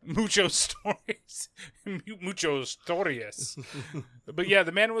stories. Mucho stories. Mucho stories. But yeah,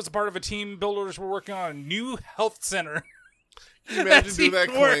 the man was a part of a team builders were working on a new health center. Can you imagine doing that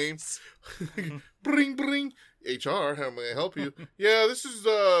claim? Bring, bring. HR, how may I help you? Yeah, this is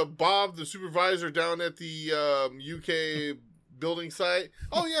Bob, the supervisor down at the UK building site.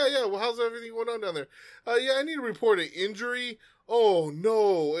 Oh, yeah. Well, how's everything going on down there? Yeah, I need to report an injury. Oh,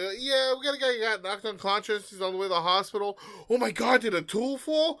 no. Yeah, we got a guy who got knocked unconscious. He's on the way to the hospital. Oh, my God, did a tool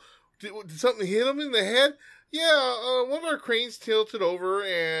fall? Did something hit him in the head? Yeah, one of our cranes tilted over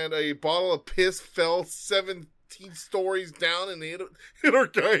and a bottle of piss fell 17 stories down and hit our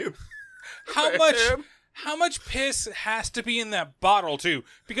guy. How much piss has to be in that bottle, too?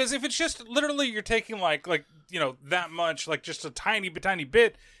 Because if it's just literally you're taking like that much, like just a tiny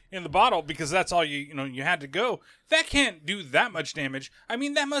bit in the bottle because that's all you had to go, that can't do that much damage. I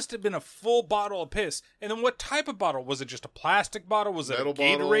mean, that must have been a full bottle of piss. And then what type of bottle? Was it just a plastic bottle? Was it a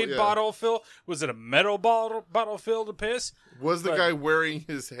Gatorade bottle fill? Was it a metal bottle filled of piss? Was the guy wearing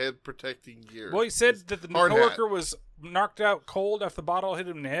his head protecting gear? Well, he said that the coworker was knocked out cold after the bottle hit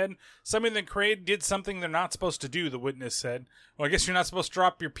him in the head. Somebody in the crane did something they're not supposed to do, the witness said. Well, I guess you're not supposed to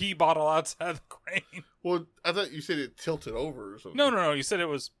drop your pee bottle outside the crane. Well, I thought you said it tilted over or something. No. You said it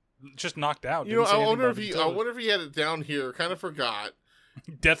was just knocked out. I wonder if he had it down here, kind of forgot.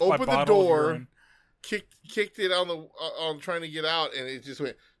 Death opened by the door, kicked it on trying to get out, and it just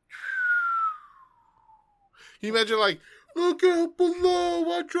went. Can you imagine, like, look out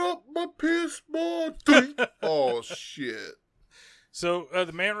below, I dropped my piss ball. Oh, shit. So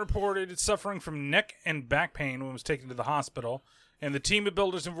the man reported suffering from neck and back pain when was taken to the hospital. And the team of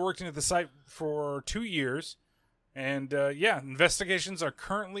builders have worked at the site for 2 years. And, investigations are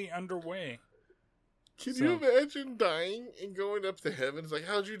currently underway. Can you imagine dying and going up to heaven? It's like,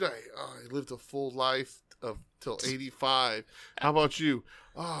 how'd you die? Oh, I lived a full life till 85. How about you?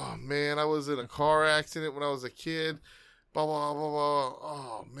 Oh, man, I was in a car accident when I was a kid. Blah, blah, blah, blah.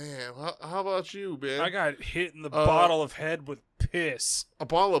 Oh, man. How about you, man? I got hit in the bottle of head with piss. A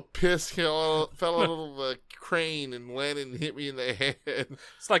bottle of piss fell out of the crane and landed and hit me in the head.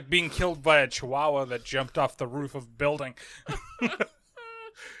 It's like being killed by a chihuahua that jumped off the roof of a building.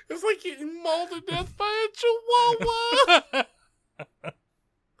 It's like getting mauled to death by a chihuahua.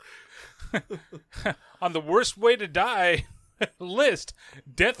 On the worst way to die list,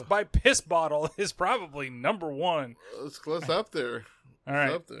 death by piss bottle is probably number one. It's close up there. All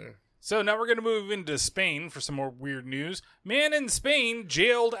right. Up there. So now we're going to move into Spain for some more weird news. Man in Spain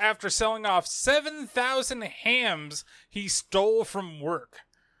jailed after selling off 7,000 hams he stole from work.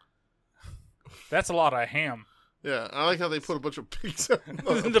 That's a lot of ham. Yeah, I like how they put a bunch of pigs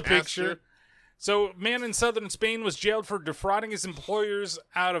in the picture. So, man in southern Spain was jailed for defrauding his employers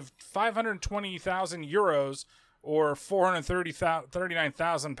out of 520,000 euros or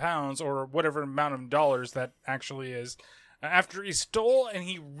 439,000 pounds or whatever amount of dollars that actually is. After he stole and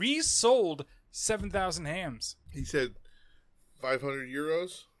he resold 7,000 hams. He said 500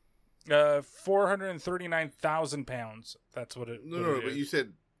 euros? 439,000 pounds. That's what it No, but you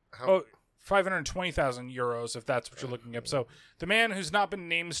said how? Oh, 520,000 euros, if that's what you're looking up. So the man who's not been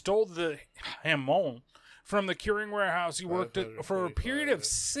named stole the hamon from the curing warehouse he worked at for a period of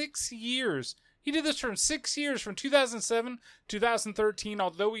 6 years. He did this for 6 years, from 2007 to 2013.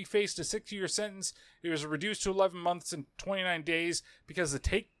 Although he faced a 6-year sentence, it was reduced to 11 months and 29 days because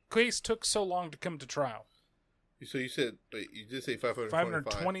the case took so long to come to trial. So you said, wait, you did say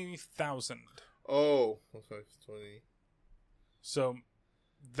 520,000. Oh, okay, 20. So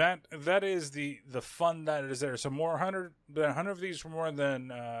that is the fund that is there. So more 100 of these were more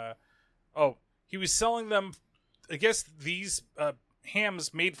than. He was selling them. I guess these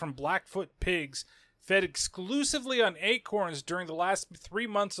hams made from Blackfoot pigs, fed exclusively on acorns during the last 3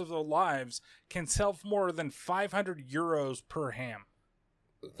 months of their lives, can sell for more than 500 euros per ham.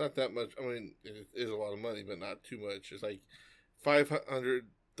 It's not that much. I mean, it is a lot of money, but not too much. It's like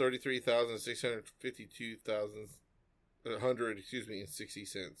 533,652,100, and 60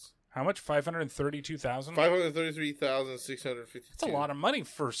 cents. How much? 532,000? 533,652. That's a lot of money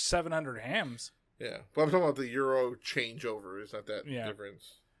for 700 hams. Yeah, but I'm talking about the euro changeover. It's not that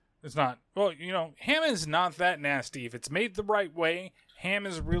difference. It's not. Well, ham is not that nasty. If it's made the right way, ham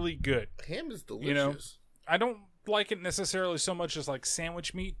is really good. Ham is delicious. I don't like it necessarily so much as like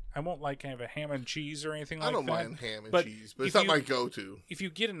sandwich meat. I won't like have a ham and cheese or anything like that. I don't mind ham and cheese, but it's not my go-to. If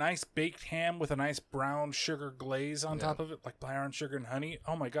you get a nice baked ham with a nice brown sugar glaze on top of it, like brown sugar and honey,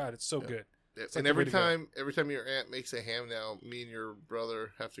 oh my God, it's so good. And every time your aunt makes a ham now, me and your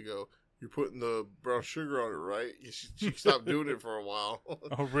brother have to go, you're putting the brown sugar on it, right? She stopped doing it for a while.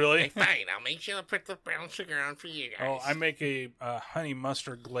 Oh, really? Hey, fine, I'll make sure to put the brown sugar on for you guys. Oh, I make a honey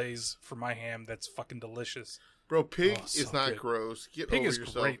mustard glaze for my ham that's fucking delicious. Bro, pig is not gross. Get pig over is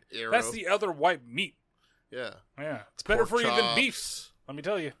yourself, great. Arrow. That's the other white meat. Yeah. Yeah. It's better for you than beef. Chops, Let me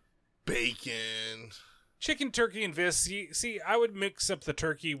tell you. bacon. Chicken, turkey, and fish. See, I would mix up the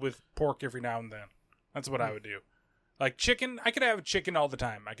turkey with pork every now and then. That's what I would do. Like chicken, I could have chicken all the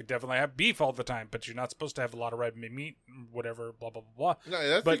time. I could definitely have beef all the time, but you're not supposed to have a lot of red meat, whatever, blah, blah, blah, blah.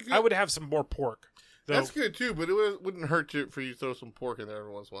 No, but I would have some more pork. Though, that's good, too, but it wouldn't hurt for you to throw some pork in there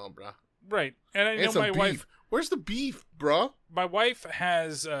every once in a while, brah. Right. And I know some my beef. wife... Where's the beef, bruh? My wife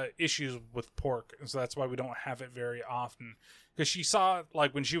has issues with pork, so that's why we don't have it very often. Because she saw,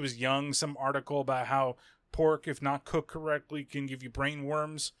 like, when she was young, some article about how pork, if not cooked correctly, can give you brain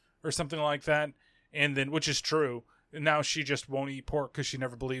worms or something like that. And then, which is true. And now she just won't eat pork because she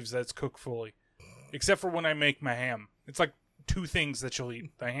never believes that it's cooked fully. Except for when I make my ham. It's like 2 things that she'll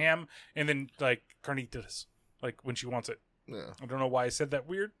eat. The ham and then, like, carnitas. Like, when she wants it. Yeah. I don't know why I said that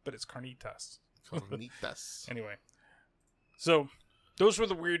weird, but it's carnitas. Carnitas. Anyway. So, those were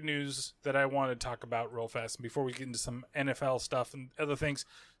the weird news that I wanted to talk about real fast before we get into some NFL stuff and other things.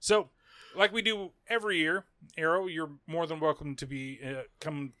 So, like we do every year, Arrow, you're more than welcome to be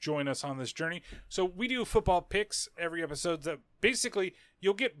come join us on this journey. So we do football picks every episode. That basically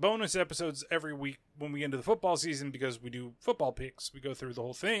you'll get bonus episodes every week when we get into the football season because we do football picks. We go through the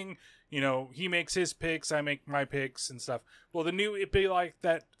whole thing. You know, he makes his picks, I make my picks and stuff. Well, the new It Be Like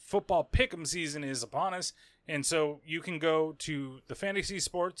That football pick'em season is upon us. And so you can go to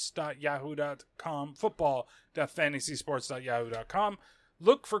thefantasysports.yahoo.com, football.fantasysports.yahoo.com.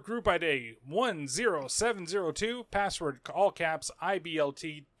 Look for group ID 10702, password all caps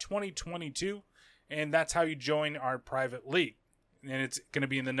IBLT 2022, and that's how you join our private league. And it's going to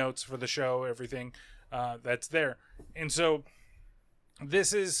be in the notes for the show, everything that's there. And so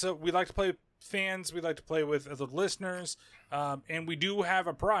this is, we like to play with fans, we like to play with the listeners, and we do have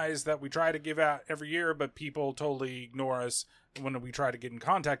a prize that we try to give out every year, but people totally ignore us when we try to get in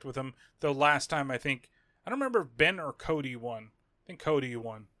contact with them. Though last time, I don't remember if Ben or Cody won. I think Cody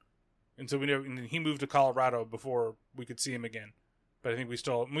won. And so and he moved to Colorado before we could see him again. But I think we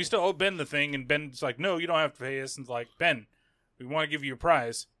still owe Ben the thing, and Ben's like, no, you don't have to pay us. And it's like, Ben, we want to give you a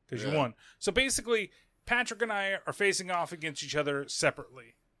prize because you won. So basically, Patrick and I are facing off against each other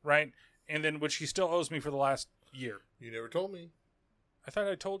separately, right? And then, which he still owes me for the last year. You never told me. I thought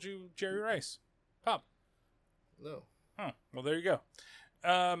I told you Jerry Rice. Pop. No. Oh, well, there you go.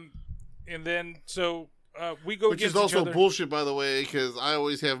 And then, so... we go Which is also bullshit, by the way, because I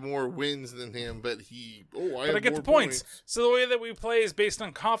always have more wins than him, but I get the points. So the way that we play is based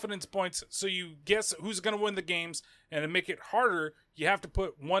on confidence points. So you guess who's going to win the games, and to make it harder, you have to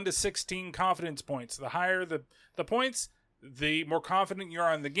put 1 to 16 confidence points. The higher the points, the more confident you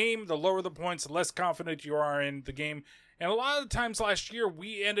are in the game. The lower the points, the less confident you are in the game. And a lot of the times last year,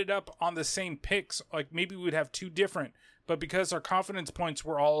 we ended up on the same picks. Like maybe we'd have 2 different, but because our confidence points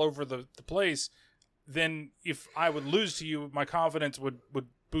were all over the place, then if I would lose to you, my confidence would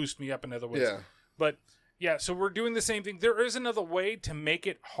boost me up in other ways. Yeah. But, yeah, so we're doing the same thing. There is another way to make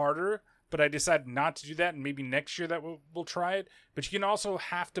it harder, but I decided not to do that, and maybe next year that we'll try it. But you can also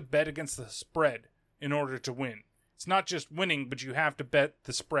have to bet against the spread in order to win. It's not just winning, but you have to bet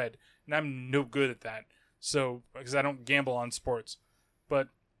the spread, and I'm no good at that. So, because I don't gamble on sports. But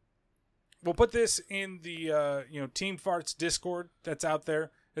we'll put this in the Team Farts Discord that's out there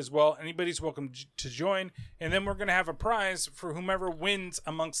as well. Anybody's welcome to join, and then we're going to have a prize for whomever wins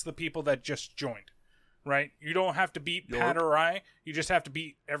amongst the people that just joined, right? You don't have to beat Pat or I, you just have to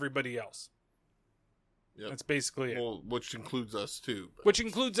beat everybody else. Yep. That's basically it. Well, which includes us too.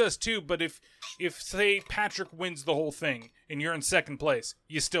 But if say Patrick wins the whole thing and you're in second place,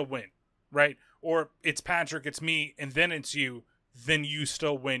 you still win, right? Or it's Patrick, it's me, and then it's you, then you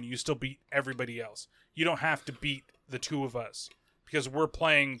still win. You still beat everybody else. You don't have to beat the 2 of us. Because we're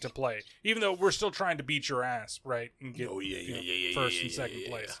playing to play, even though we're still trying to beat your ass, right? And get first and second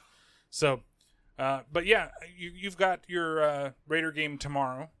place. So, but yeah, you've got your Raider game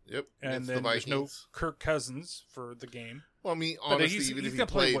tomorrow. Yep. And then there's no Kirk Cousins for the game. Well, I mean, honestly, even if he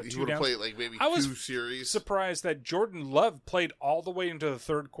played, he would have played like maybe 2 series. Surprised that Jordan Love played all the way into the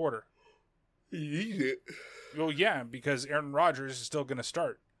 3rd quarter. He did. Well, yeah, because Aaron Rodgers is still going to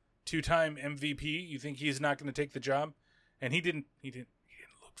start. 2-time MVP. You think he's not going to take the job? And he didn't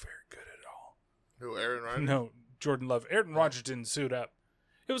look very good at all. Who, Aaron Rodgers? No, Jordan Love. Aaron Rodgers didn't suit up.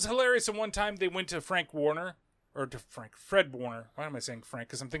 It was hilarious. And one time they went to Frank Warner or to Fred Warner. Why am I saying Frank?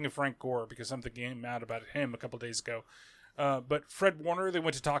 Because I'm thinking Frank Gore because something came out about him a couple days ago. But Fred Warner, they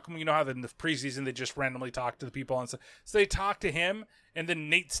went to talk to him. You know how in the preseason they just randomly talk to the people and stuff. So they talked to him, and then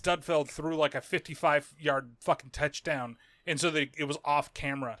Nate Studfeld threw like a 55-yard fucking touchdown, and so it was off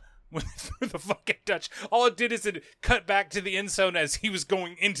camera when they threw the fucking touch. All it did is it cut back to the end zone as he was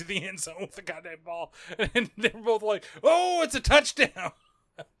going into the end zone with the goddamn ball, and they were both like, "Oh, it's a touchdown!"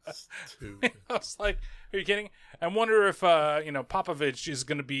 I was like, "Are you kidding?" I wonder if Popovich is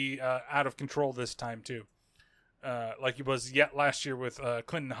going to be out of control this time too. Like he was yet last year with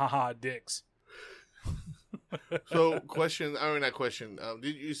Clinton Haha Dix. So, not question.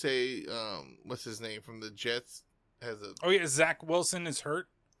 Did you say what's his name from the Jets has a? Oh yeah, Zach Wilson is hurt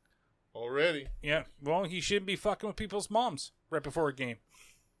already. Yeah, well, he shouldn't be fucking with people's moms right before a game.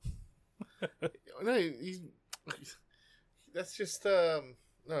 No, that's just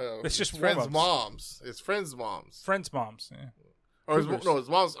no. It's just friends' moms. It's friends' moms. Friends' moms. Yeah. Or his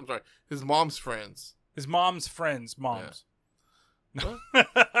mom's. I'm sorry, his mom's friends. His mom's friends' moms. Yeah.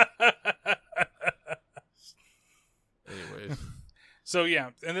 Anyways. So, yeah.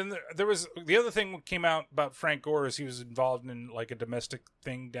 And then there was the other thing that came out about Frank Gore is he was involved in like a domestic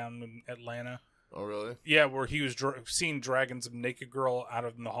thing down in Atlanta. Oh, really? Yeah, where he was seen dragging some naked girl out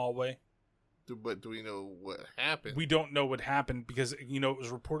of the hallway. But do we know what happened? We don't know what happened because, it was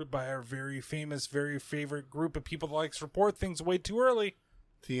reported by our very famous, very favorite group of people that likes to report things way too early.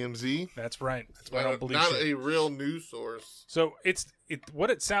 TMZ? That's right. That's why I don't believe not shit. a real news source. So what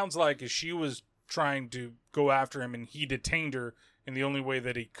it sounds like is she was trying to go after him and he detained her, and the only way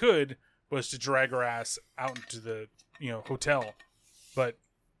that he could was to drag her ass out into the hotel. But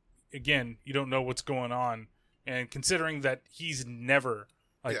again, you don't know what's going on, and considering that he's never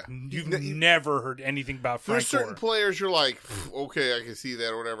you've never heard anything about Frank Gore. There's certain players you're like, okay, I can see that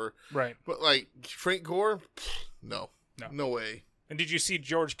or whatever. Right. But like Frank Gore, no way. And did you see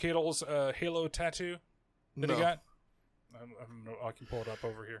George Kittle's Halo tattoo that he got? I can pull it up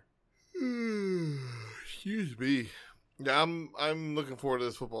over here. Excuse me. Yeah, I'm looking forward to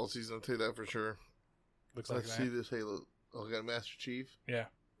this football season. I'll tell you that for sure. Looks like Let's see this Halo. Oh, got Master Chief? Yeah.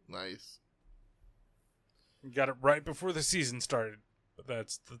 Nice. You got it right before the season started. But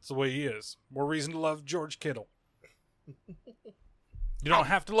that's the way he is. More reason to love George Kittle. You don't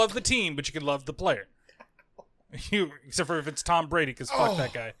have to love the team, but you can love the player. Except for if it's Tom Brady, because fuck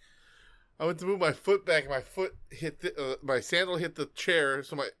that guy. I went to move my foot back, and my foot hit my sandal hit the chair,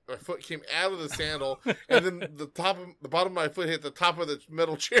 so my foot came out of the sandal, and then the bottom of my foot hit the top of the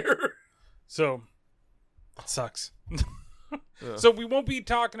metal chair. So, it sucks. Yeah. So we won't be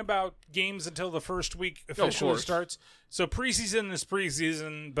talking about games until the first week officially starts. So preseason is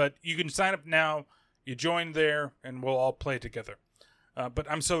preseason, but you can sign up now. You join there, and we'll all play together.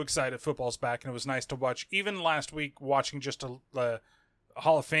 But I'm so excited football's back, and it was nice to watch. Even last week, watching just a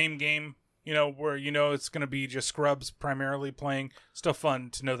Hall of Fame game, where it's going to be just scrubs primarily playing. Still fun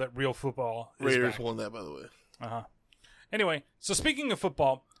to know that real football is Raiders back. won that, by the way. Uh-huh. Anyway, so speaking of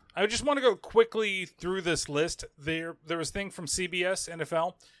football, I just want to go quickly through this list. There was a thing from CBS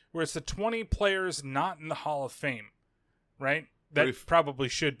NFL where it's the 20 players not in the Hall of Fame, right? That probably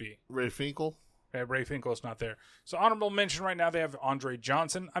should be. Ray Finkel? Ray Finkel's not there. So honorable mention right now, they have Andre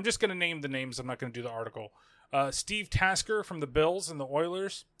Johnson. I'm just going to name the names. I'm not going to do the article. Steve Tasker from the Bills and the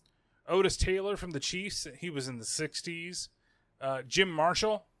Oilers. Otis Taylor from the Chiefs. He was in the 60s. Jim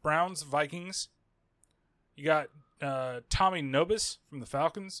Marshall, Browns, Vikings. You got Tommy Nobis from the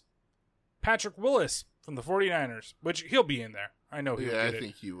Falcons. Patrick Willis from the 49ers, which he'll be in there. I know he'll get it. I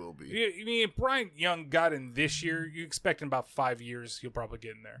think he will be. I mean, if Bryant Young got in this year, you expect in about 5 years he'll probably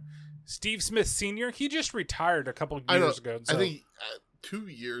get in there. Steve Smith Sr., he just retired a couple of years ago. So I think 2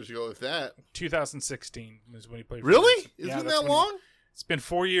 years ago, if that. 2016 is when he played. Really? Isn't that long? It's been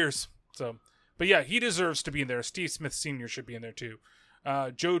 4 years. So, but yeah, he deserves to be in there. Steve Smith Sr. should be in there too.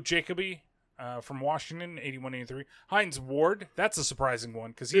 Joe Jacoby from Washington, 81-83. Hines Ward, that's a surprising one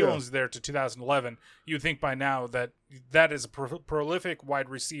because he was there to 2011. You would think by now that is a prolific wide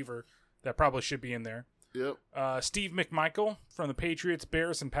receiver that probably should be in there. Yep. Steve McMichael from the Patriots,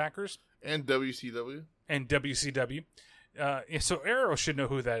 Bears, and Packers. And WCW. So Arrow should know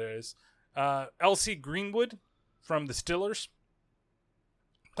who that is. L.C. Greenwood from the Steelers.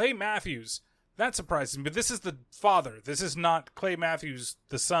 Clay Matthews. That surprises me, but this is the father. This is not Clay Matthews,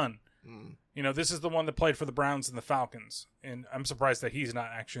 the son. This is the one that played for the Browns and the Falcons, and I'm surprised that he's not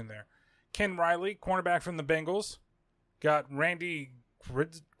actually in there. Ken Riley, cornerback from the Bengals. Got Randy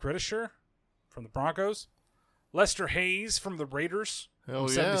Gridisher from the Broncos. Lester Hayes from the Raiders from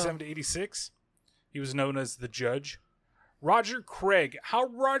 77 to 86. He was known as the Judge. Roger Craig. How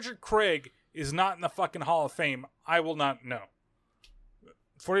Roger Craig is not in the fucking Hall of Fame, I will not know.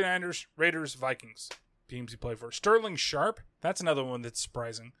 49ers, Raiders, Vikings. Teams he played for. Sterling Sharp. That's another one that's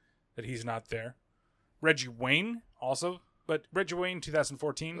surprising that he's not there. Reggie Wayne also. But Reggie Wayne,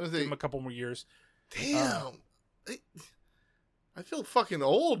 2014. Give him a couple more years. Damn. I feel fucking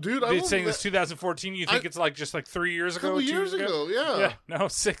old, dude. They're saying this 2014. You think it's like just like 3 years ago? 2 years ago, yeah. Yeah, no,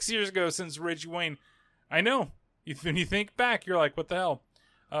 6 years ago since Reggie Wayne. I know. When you think back, you're like, what the hell?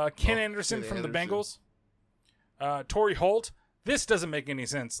 Ken Anderson from the Bengals. Torrey Holt. This doesn't make any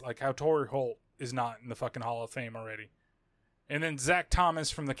sense, like how Torrey Holt is not in the fucking Hall of Fame already. And then Zach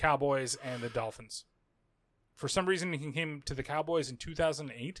Thomas from the Cowboys and the Dolphins. For some reason, he came to the Cowboys in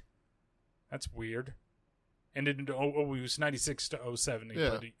 2008. That's weird. And it was 96 to 07. He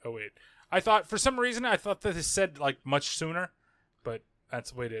played 08. For some reason, I thought that it said like much sooner, but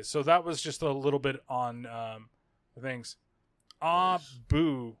that's the way it is. So that was just a little bit on the things.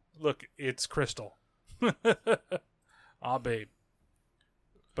 Boo. Look, it's Crystal. Babe.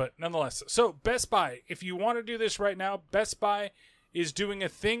 But nonetheless, so Best Buy, if you want to do this right now, Best Buy is doing a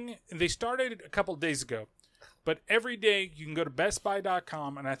thing. They started a couple days ago, but every day you can go to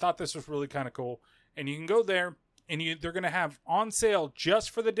bestbuy.com, and I thought this was really kind of cool. And you can go there, and they're going to have on sale just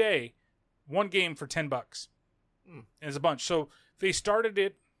for the day, one game for $10. And it's a bunch. So they started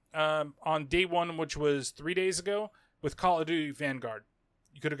it on day one, which was 3 days ago, with Call of Duty Vanguard.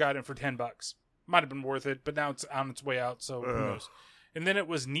 You could have got it for $10. Might have been worth it, but now it's on its way out, so who knows. And then it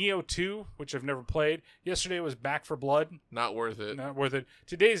was Neo 2, which I've never played. Yesterday was Back 4 Blood. Not worth it. Not worth it.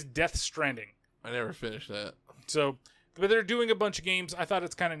 Today's Death Stranding. I never finished that. So, but they're doing a bunch of games. I thought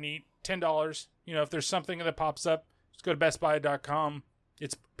it's kind of neat. $10. You know, if there's something that pops up, just go to bestbuy.com.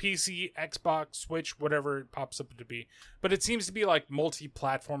 It's PC, Xbox, Switch, whatever it pops up to be. But it seems to be like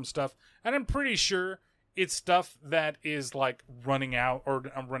multi-platform stuff. And I'm pretty sure it's stuff that is like running out, or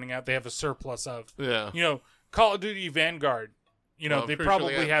I'm running out. They have a surplus of. Yeah. You know, Call of Duty Vanguard. You know, they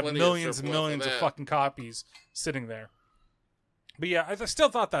probably have millions and millions of fucking copies sitting there. But yeah, I still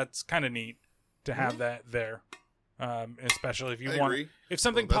thought that's kind of neat to have that there. Especially if you want, if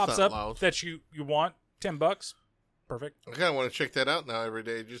something pops up that you want, $10, perfect. I kind of want to check that out now every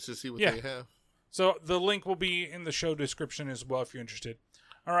day just to see what they have. So the link will be in the show description as well if you're interested.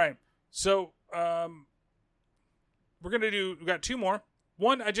 All right, so we've got two more.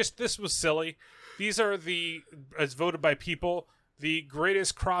 One, this was silly. These are as voted by people, the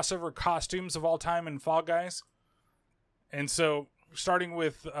greatest crossover costumes of all time in Fall Guys. And so, starting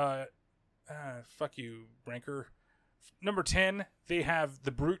with, fuck you, Ranker. Number 10, they have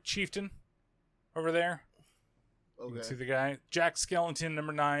the Brute Chieftain over there. Okay. You can see the guy. Jack Skellington,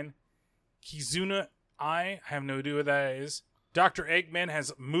 number 9. Kizuna I have no idea what that is. Dr. Eggman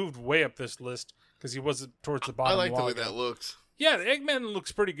has moved way up this list because he was towards the bottom. I like the way that looks. Yeah, the Eggman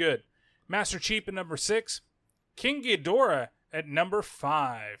looks pretty good. Master Chief at number 6. King Ghidorah at number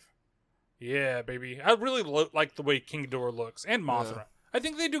 5. Yeah, baby. I really like the way King Ghidorah looks. And Mothra. Yeah. I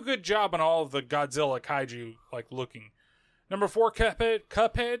think they do a good job on all of the Godzilla kaiju looking. Number 4,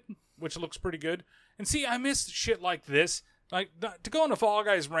 Cuphead, which looks pretty good. And see, I miss shit like this. Like, to go on a Fall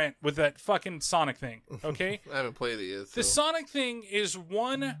Guys rant with that fucking Sonic thing, okay? I haven't played it yet. So. The Sonic thing is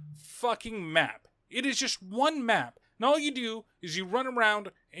one fucking map. It is just one map. And all you do is you run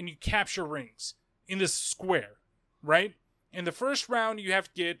around and you capture rings in this square, right? In the first round, you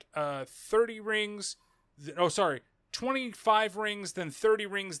have to get 30 rings. 25 rings, then 30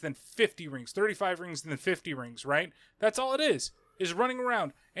 rings, then 50 rings. 35 rings, then 50 rings, right? That's all it is running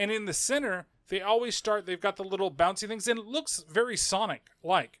around. And in the center, they've got the little bouncy things, and it looks very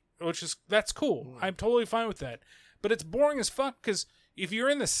Sonic-like, that's cool. I'm totally fine with that. But it's boring as fuck, because if you're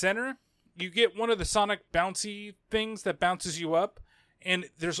in the center, you get one of the Sonic bouncy things that bounces you up, and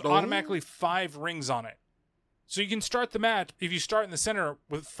there's automatically 5 rings on it. So you can start the match if you start in the center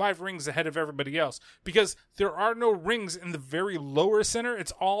with 5 rings ahead of everybody else. Because there are no rings in the very lower center.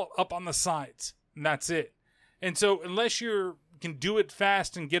 It's all up on the sides. And that's it. And so unless you can do it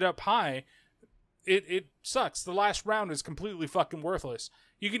fast and get up high, it sucks. The last round is completely fucking worthless.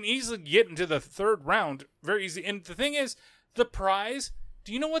 You can easily get into the third round very easy. And the thing is, the prize,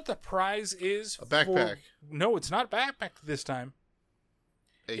 do you know what the prize is? A backpack. No, it's not a backpack this time.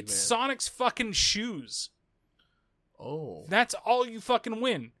 Hey, it's Sonic's fucking shoes. Oh. That's all you fucking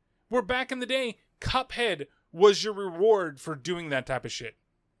win. Where back in the day, Cuphead was your reward for doing that type of shit.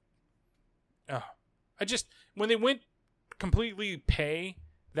 When they went completely pay,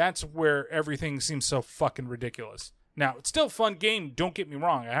 that's where everything seems so fucking ridiculous. Now, it's still a fun game, don't get me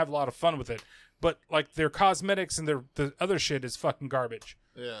wrong. I have a lot of fun with it. But, their cosmetics and the other shit is fucking garbage.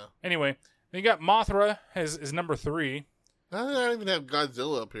 Yeah. Anyway, they got Mothra as number 3. I don't even have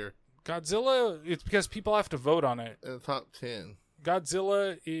Godzilla up here. Godzilla, it's because people have to vote on it. In the top 10.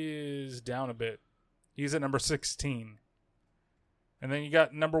 Godzilla is down a bit. He's at number 16. And then you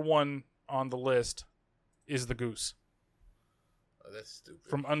got number 1 on the list is the Goose. Oh, that's stupid.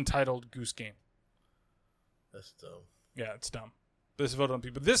 From Untitled Goose Game. That's dumb. Yeah, it's dumb. This vote on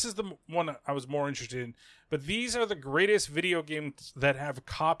people. This is the one I was more interested in. But these are the greatest video games that have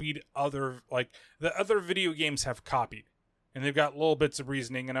copied other, like, the other video games have copied. And they've got little bits of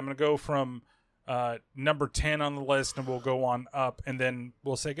reasoning. And I'm going to go from number 10 on the list, and we'll go on up. And then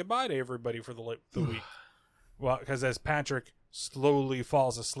we'll say goodbye to everybody for the week. Well, because as Patrick slowly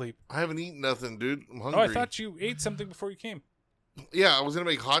falls asleep. I haven't eaten nothing, dude. I'm hungry. Oh, I thought you ate something before you came. Yeah, I was going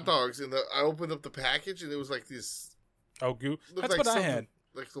to make hot dogs, and I opened up the package, and it was like this. Oh, goo. That's like what I had.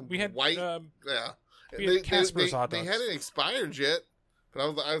 Like some we had white. Yeah. We had Casper's hot dogs. They hadn't expired yet, but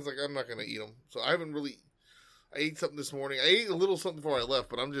I was like, I'm not going to eat them. So I haven't really. I ate something this morning. I ate a little something before I left,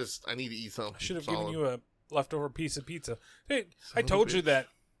 but I need to eat something. I should have given you a leftover piece of pizza. Hey, I told you that,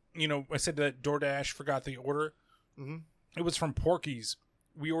 I said that DoorDash forgot the order. Mm-hmm. It was from Porky's.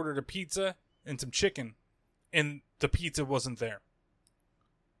 We ordered a pizza and some chicken, and the pizza wasn't there.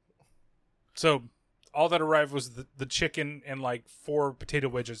 So all that arrived was the chicken and like 4 potato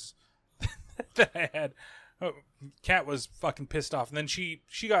wedges that I had. Oh, Kat was fucking pissed off, and then she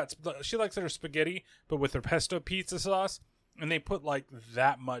likes her spaghetti, but with her pesto pizza sauce, and they put like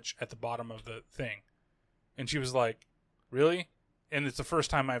that much at the bottom of the thing, and she was like, "Really?" And it's the first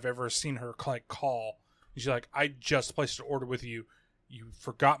time I've ever seen her like call. And she's like, "I just placed an order with you. You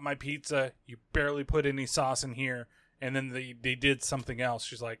forgot my pizza. You barely put any sauce in here." And then they did something else.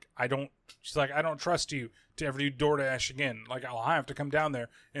 She's like, I don't trust you to ever do DoorDash again. Like, I'll have to come down there,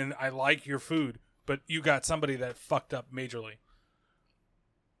 and I like your food, but you got somebody that fucked up majorly.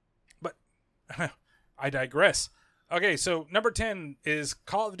 But I digress. Okay, so number 10 is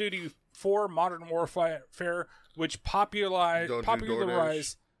Call of Duty 4 Modern Warfare, which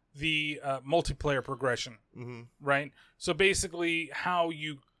popularized the multiplayer progression, right? So basically,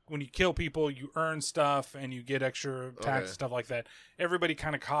 when you kill people, you earn stuff and you get extra attacks and stuff like that. Everybody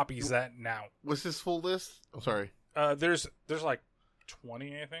kind of copies that now. What's this full list? I'm sorry. There's like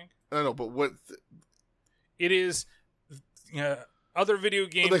 20, I think. I know, but what? It is other video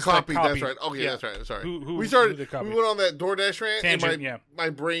games. Oh, they copied. That's right. Okay, that's right. I'm sorry. We went on that DoorDash rant, tangent, and my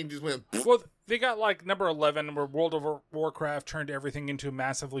brain just went. Well, they got like number 11, where World of Warcraft turned everything into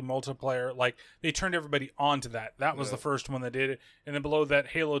massively multiplayer. Like, they turned everybody onto that. That was the first one that did it. And then below that,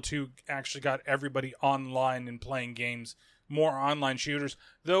 Halo 2 actually got everybody online and playing games, more online shooters.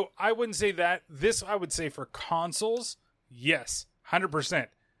 Though I wouldn't say that. This I would say for consoles, yes, 100%.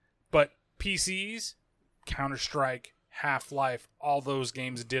 But PCs, Counter-Strike, Half-Life, all those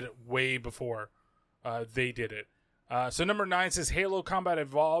games did it way before they did it. So number 9 says Halo Combat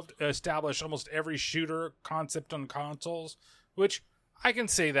Evolved established almost every shooter concept on consoles, which I can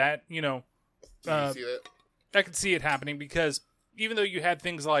say that, you see that? I can see it happening, because even though you had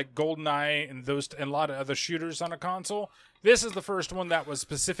things like GoldenEye and a lot of other shooters on a console, this is the first one that was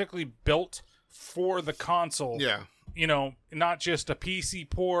specifically built for the console. Yeah. Not just a PC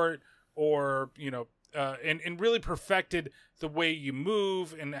port or, and really perfected the way you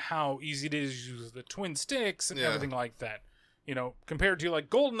move and how easy it is to use the twin sticks and everything like that. Compared to like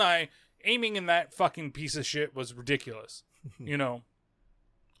GoldenEye, aiming in that fucking piece of shit was ridiculous.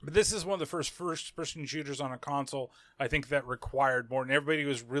 But this is one of the first-person shooters on a console, I think, that required more, and everybody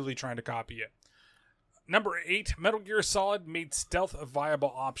was really trying to copy it. Number 8, Metal Gear Solid made stealth a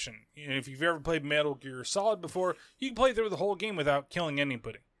viable option. If you've ever played Metal Gear Solid before, you can play through the whole game without killing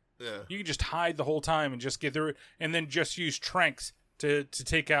anybody. Yeah. You can just hide the whole time and just get through it, and then just use tranks to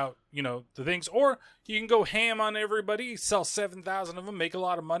take out, the things. Or you can go ham on everybody, sell 7,000 of them, make a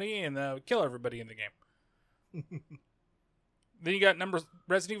lot of money, and kill everybody in the game. Then you got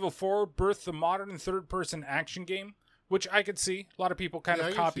Resident Evil 4 birthed the modern third-person action game, which I could see. A lot of people kind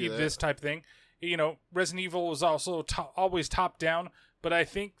of copied this type thing. Resident Evil was also always top-down, but I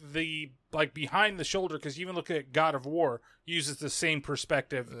think behind the shoulder, because you even look at God of War, uses the same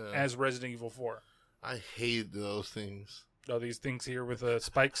perspective as Resident Evil 4. I hate those things. Oh, these things here with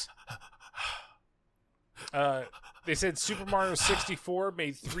spikes. They said Super Mario 64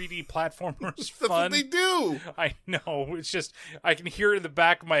 made 3D platformers fun. That's what they do. I know. It's just, I can hear it in the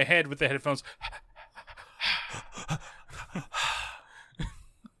back of my head with the headphones.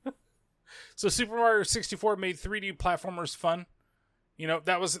 So Super Mario 64 made 3D platformers fun.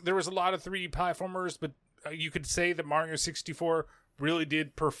 There was a lot of 3D platformers, but you could say that Mario 64 really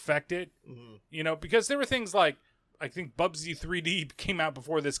did perfect it. Mm-hmm. Because there were things like, I think Bubsy 3D came out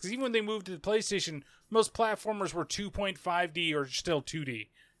before this, because even when they moved to the PlayStation, most platformers were 2.5D or still 2D.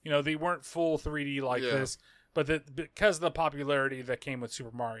 They weren't full 3D like this, but because of the popularity that came with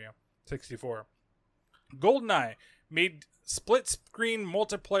Super Mario 64. GoldenEye made split-screen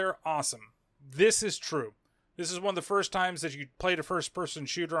multiplayer awesome. This is true. This is one of the first times that you played a first-person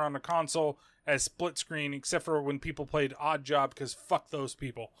shooter on a console as split-screen, except for when people played Odd Job, because fuck those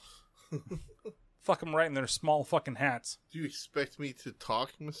people. Fuck them right in their small fucking hats. Do you expect me to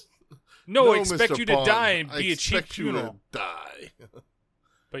talk, Mr. No, I expect Mr. you to Bond. die and be a cheap expect you funeral. to die.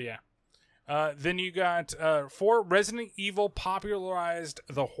 But yeah. Then you got 4, Resident Evil popularized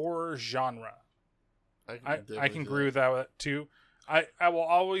the horror genre. I can agree with that too. I will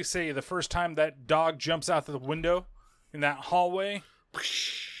always say the first time that dog jumps out the window in that hallway,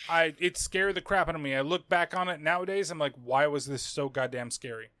 it scared the crap out of me. I look back on it nowadays, I'm like, why was this so goddamn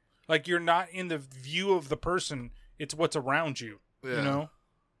scary? Like, you're not in the view of the person, it's what's around you,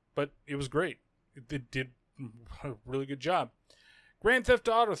 But it was great. It did a really good job. Grand Theft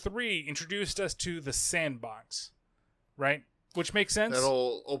Auto 3 introduced us to the sandbox, right? Which makes sense. That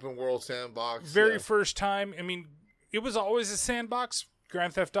whole open world sandbox. Very first time. I mean, it was always a sandbox.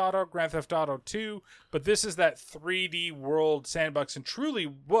 Grand Theft Auto 2. But this is that 3D world sandbox, and truly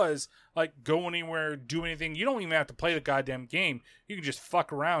was like go anywhere, do anything. You don't even have to play the goddamn game. You can just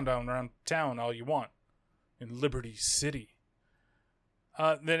fuck around town all you want in Liberty City.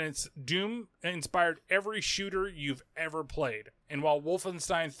 Then it's Doom inspired every shooter you've ever played. And while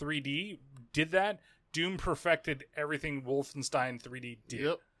Wolfenstein 3D did that, Doom perfected everything Wolfenstein 3D did.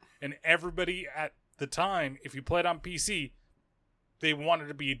 Yep. And everybody at the time, if you played on PC, they wanted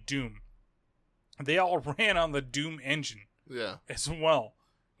to be Doom. They all ran on the Doom engine. Yeah. As well.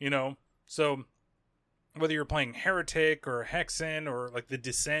 So whether you're playing Heretic or Hexen or like the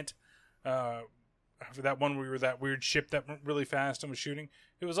Descent, for that one where we were that weird ship that went really fast and was shooting,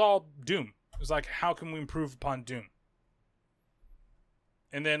 it was all Doom. It was like, how can we improve upon Doom?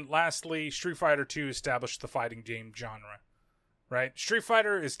 And then lastly, Street Fighter 2 established the fighting game genre, right? Street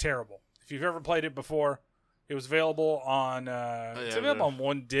Fighter is terrible. If you've ever played it before, it was available on on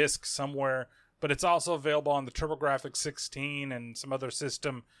one disc somewhere, but it's also available on the TurboGrafx 16 and some other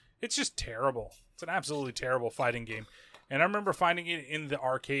system. It's just terrible. It's an absolutely terrible fighting game. And I remember finding it in the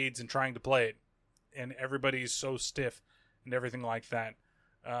arcades and trying to play it, and everybody's so stiff and everything like that.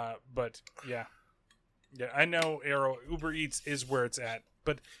 But yeah, I know Uber Eats is where it's at.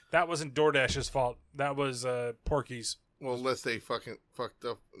 But that wasn't DoorDash's fault. That was Porky's. Well, unless they fucking fucked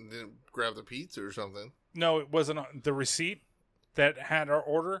up and didn't grab the pizza or something. No, it wasn't. The receipt that had our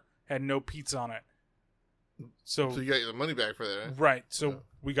order had no pizza on it. So you got the money back for that, right? Right. So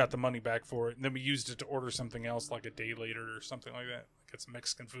we got the money back for it. And then we used it to order something else like a day later or something like that. Like it's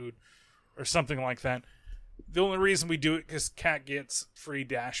Mexican food or something like that. The only reason we do it is Kat gets free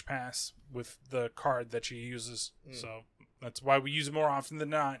Dash Pass with the card that she uses. So that's why we use it more often than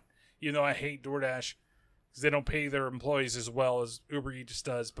not. Even though I hate DoorDash because they don't pay their employees as well as Uber Eats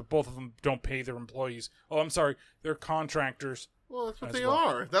does. But both of them don't pay their employees. Oh, I'm sorry. They're contractors. Well, that's what they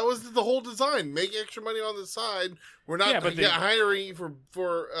are. That was the whole design. Make extra money on the side. We're not hiring you for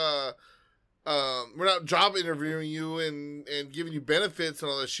we're not job interviewing you and giving you benefits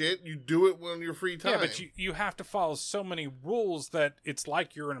and all that shit. You do it when you're free time. Yeah, but you have to follow so many rules that it's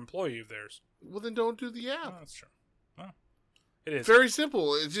like you're an employee of theirs. Well, then don't do the app. Oh, that's true. Well, it is. Very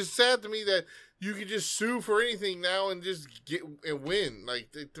simple. It's just sad to me that you can just sue for anything now and just get and win.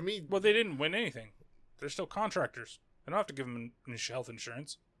 Like, to me... Well, they didn't win anything. They're still contractors. They don't have to give them health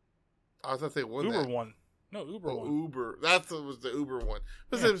insurance. I thought they won Uber that. won. No, Uber won. Uber. That was the Uber one.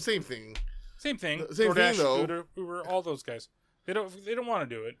 It's the same thing. Same thing. Same DoorDash, thing, though. Uber, all those guys. They don't want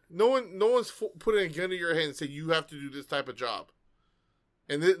to do it. No one's putting a gun to your head and saying you have to do this type of job.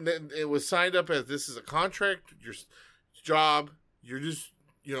 And then it was signed up as this is a contract, your job. You're just,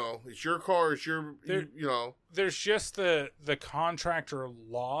 it's your car. It's your, There's just the contractor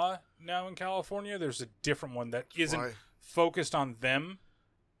law now in California. There's a different one that isn't focused on them.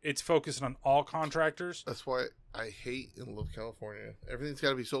 It's focused on all contractors. That's why I hate and love California. Everything's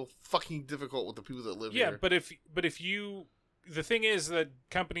got to be so fucking difficult with the people that live here. Yeah, but if you... The thing is that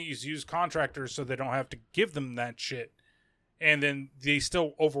companies use contractors so they don't have to give them that shit. And then they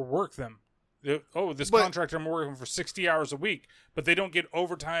still overwork them. Contractor, I'm working for 60 hours a week. But they don't get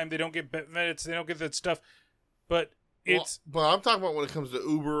overtime. They don't get benefits. They don't get that stuff. But But I'm talking about when it comes to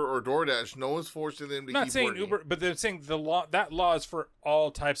Uber or DoorDash. No one's forcing them to keep working. Not saying Uber, but they're saying that law is for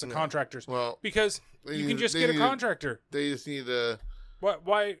all types of contractors. Well, because you can just get a contractor. They just need to...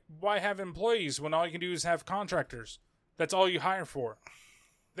 Why have employees when all you can do is have contractors? That's all you hire for.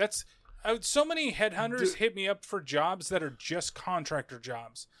 So many headhunters hit me up for jobs that are just contractor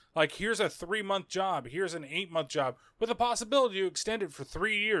jobs. Like, here's a 3-month job. Here's an 8-month job with a possibility to extend it for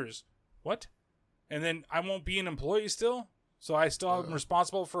 3 years. What? And then I won't be an employee still? So I still am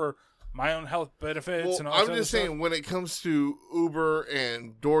responsible for my own health benefits and all that. I'm just saying, when it comes to Uber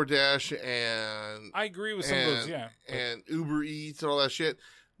and DoorDash and I agree with some of those, yeah. And Uber Eats and all that shit,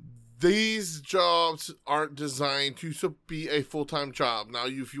 these jobs aren't designed to be a full-time job. Now,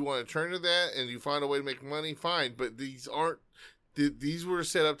 if you want to turn to that and you find a way to make money, fine. But these aren't. These were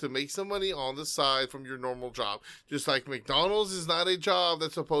set up to make some money on the side from your normal job. Just like McDonald's is not a job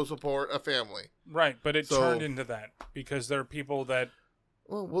that's supposed to support a family. Right, but it turned into that because there are people that...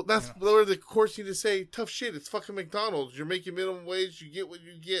 Well, that's where the courts need to say, tough shit, it's fucking McDonald's. You're making minimum wage, you get what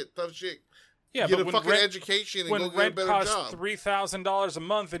you get, tough shit. Yeah, get a fucking education and go get a better job. When rent costs $3,000 a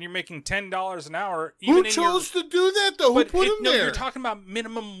month and you're making $10 an hour... Who chose to do that, though? Who put them there? No, you're talking about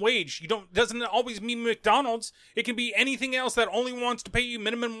minimum wage. Doesn't always mean McDonald's. It can be anything else that only wants to pay you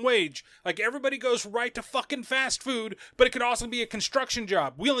minimum wage. Like, everybody goes right to fucking fast food, but it could also be a construction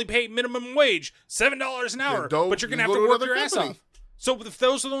job. We only pay minimum wage, $7 an hour, but you're going to have to work your ass off. So if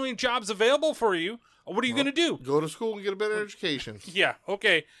those are the only jobs available for you, what are you going to do? Go to school and get a better education. Yeah,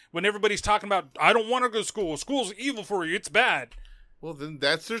 okay. When everybody's talking about, I don't want to go to school. School's evil for you. It's bad. Well, then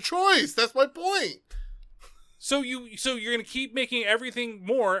that's their choice. That's my point. So you're going to keep making everything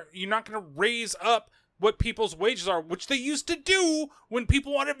more. You're not going to raise up what people's wages are, which they used to do when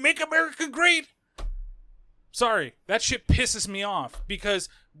people wanted to make America great. Sorry, that shit pisses me off because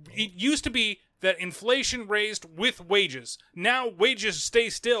it used to be that inflation raised with wages. Now wages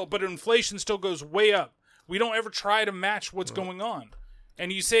stay still, but inflation still goes way up. We don't ever try to match what's going on.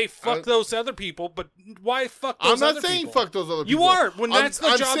 And you say, fuck those other people, but why fuck those other people? I'm not saying fuck those other people. You are, when that's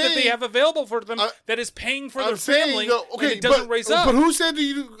the job that they have available for them that is paying for their family, and it doesn't raise up. But who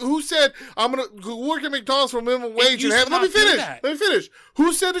said I'm going to work at McDonald's for minimum wage and have... Let me finish.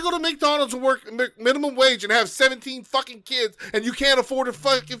 Who said to go to McDonald's and work minimum wage and have 17 fucking kids and you can't afford to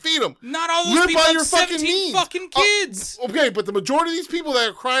fucking feed them? Not all those people have 17 fucking kids. Okay, but the majority of these people that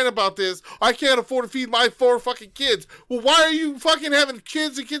are crying about this, I can't afford to feed my 4 fucking kids. Well, why are you fucking having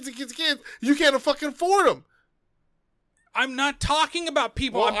kids and kids and kids and kids? You can't fucking afford them. I'm not talking about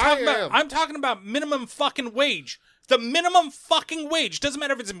people. Well, I'm talking about minimum fucking wage. The minimum fucking wage. Doesn't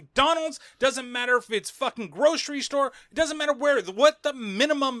matter if it's McDonald's. Doesn't matter if it's fucking grocery store. It doesn't matter what the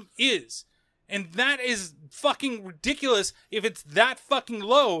minimum is. And that is fucking ridiculous if it's that fucking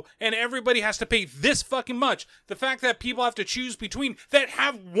low and everybody has to pay this fucking much. The fact that people have to choose between, that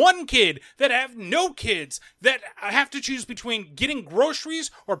have 1 kid, that have no kids, that have to choose between getting groceries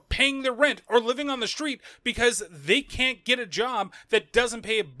or paying their rent or living on the street because they can't get a job that doesn't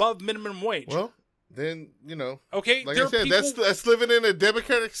pay above minimum wage. Well, then, okay, like I said, that's living in a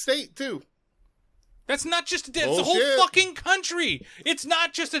democratic state, too. That's not just it's the whole fucking country. It's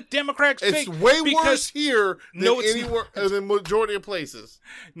not just a democratic state. It's way worse here than anywhere than majority of places.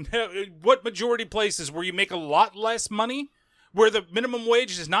 No, what majority places where you make a lot less money? Where the minimum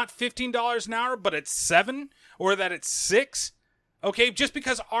wage is not $15 an hour, but it's $7, or that it's $6? Okay, just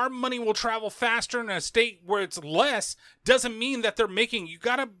because our money will travel faster in a state where it's less doesn't mean that they're making. You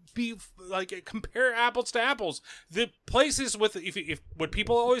gotta be like compare apples to apples. The places with if what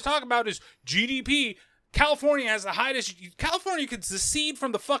people always talk about is GDP. California has the highest. California could secede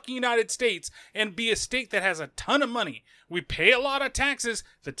from the fucking United States and be a state that has a ton of money. We pay a lot of taxes.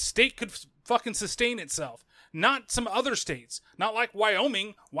 The state could fucking sustain itself. Not some other states. Not like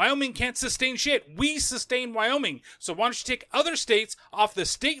Wyoming. Wyoming can't sustain shit. We sustain Wyoming. So why don't you take other states off the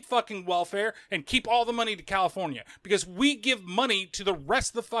state fucking welfare and keep all the money to California? Because we give money to the rest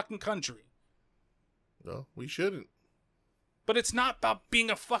of the fucking country. No, we shouldn't. But it's not about being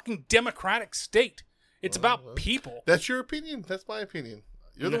a fucking democratic state. It's about people. That's your opinion. That's my opinion.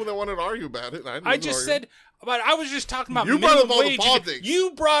 You're the one that wanted to argue about it. I just said, but I was just talking about minimum wage. Politics.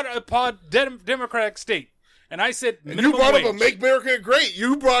 You brought a democratic state. And I said, and you brought up a Make America Great.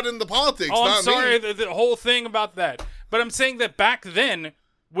 You brought in the politics. Oh, I'm sorry, the whole thing about that. But I'm saying that back then,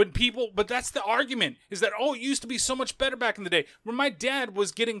 when people, but that's the argument, is that, it used to be so much better back in the day. Where my dad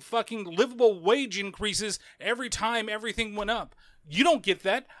was getting fucking livable wage increases every time everything went up. You don't get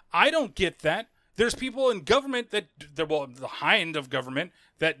that. I don't get that. There's people in government the high end of government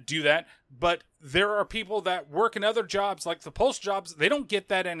that do that, but there are people that work in other jobs, like the post jobs. They don't get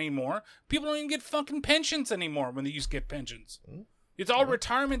that anymore. People don't even get fucking pensions anymore when they used to get pensions. It's all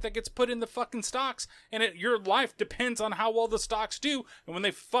retirement that gets put in the fucking stocks, and your life depends on how well the stocks do. And when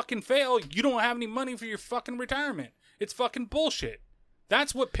they fucking fail, you don't have any money for your fucking retirement. It's fucking bullshit.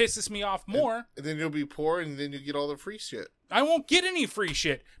 That's what pisses me off more. And then you'll be poor, and then you get all the free shit. I won't get any free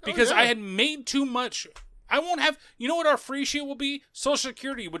shit because I had made too much. I won't have. You know what our free shit will be? Social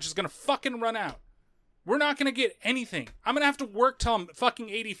Security, which is gonna fucking run out. We're not gonna get anything. I'm gonna have to work till I'm fucking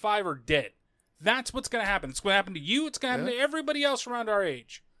 85 or dead. That's what's gonna happen. It's gonna happen to you. It's gonna happen to everybody else around our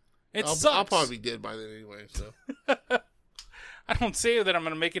age. Sucks. I'll probably be dead by then anyway. So I don't say that I'm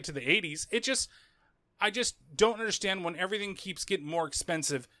gonna make it to the 80s. I just don't understand when everything keeps getting more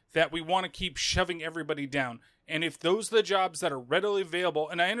expensive that we want to keep shoving everybody down. And if those are the jobs that are readily available,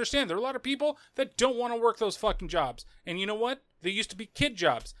 and I understand there are a lot of people that don't want to work those fucking jobs. And you know what? They used to be kid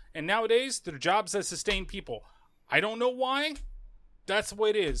jobs. And nowadays, they're jobs that sustain people. I don't know why. That's the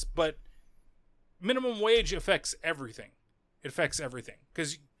way it is. But minimum wage affects everything. It affects everything.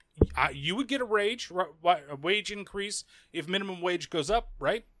 Because you would get a wage increase if minimum wage goes up,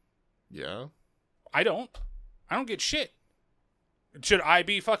 right? Yeah. I don't get shit. Should I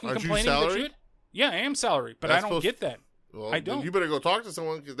be fucking complaining that you? Yeah, I am salary, but I don't get that. Well, I don't. You better go talk to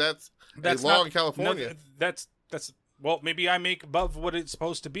someone because that's a law in California. No, that's well, maybe I make above what it's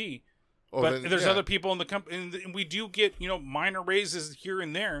supposed to be. But there's other people in the company, and we do get minor raises here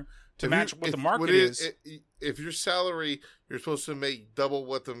and there to match what the market is. If your salary, you're supposed to make double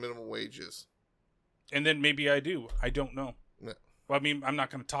what the minimum wage is. And then maybe I do. I don't know. No. Well, I mean, I'm not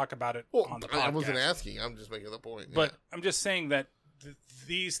going to talk about it on the podcast. I wasn't asking. I'm just making the point. But I'm just saying that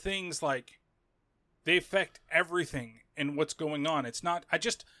these things, like, they affect everything and what's going on. It's not,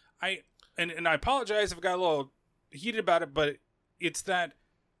 and I apologize if I got a little heated about it, but it's that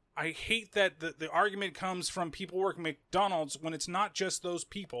I hate that the argument comes from people working at McDonald's when it's not just those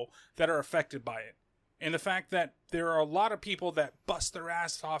people that are affected by it. And the fact that there are a lot of people that bust their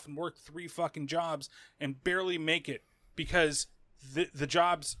ass off and work 3 fucking jobs and barely make it because the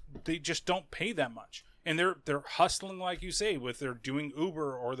jobs, they just don't pay that much. And they're hustling, like you say, with they're doing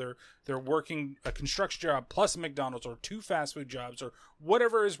Uber or they're working a construction job plus a McDonald's or 2 fast food jobs or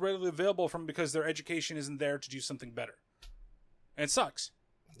whatever is readily available from because their education isn't there to do something better. And it sucks.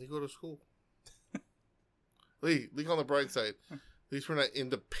 They go to school. Look on the bright side. At least we're not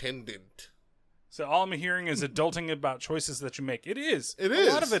independent. So all I'm hearing is adulting about choices that you make. It is. A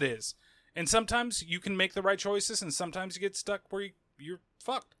lot of it is. And sometimes you can make the right choices, and sometimes you get stuck where you're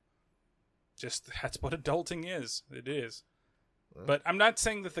fucked. Just, that's what adulting is. It is. But I'm not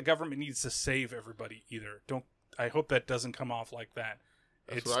saying that the government needs to save everybody either. I hope that doesn't come off like that.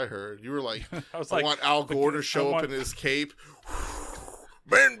 That's what I heard. You were like, I like, want Al Gore to show up in his cape.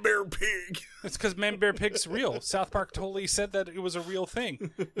 Man, Bear, Pig. It's because Man, Bear, Pig's real. South Park totally said that it was a real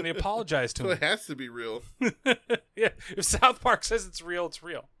thing. And they apologized to him. It has to be real. Yeah. If South Park says it's real, it's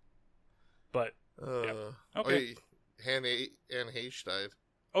real. But, yeah. Okay. Anne Heche died.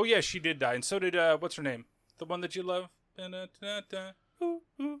 Oh, yeah, she did die. And so did, what's her name? The one that you love? Olivia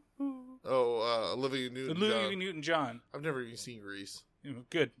Newton-John. Olivia Newton-John. I've never even seen Grease.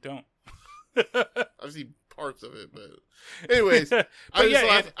 Good, don't. I've seen parts of it, but anyways, I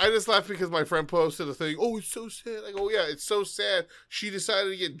just laughed because my friend posted a thing. Oh, it's so sad. I go, yeah, it's so sad. She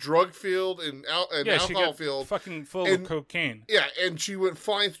decided to get drug filled and alcohol filled, fucking full of cocaine. Yeah, and she went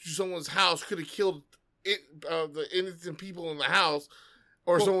flying through someone's house. Could have killed the innocent people in the house,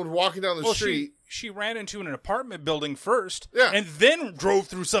 or someone walking down the street. She ran into an apartment building first, yeah, and then drove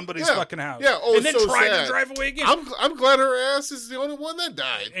through somebody's fucking house. Yeah, and then tried to drive away again. I'm glad her ass is the only one that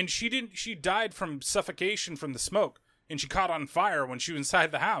died. And she didn't. She died from suffocation from the smoke, and she caught on fire when she was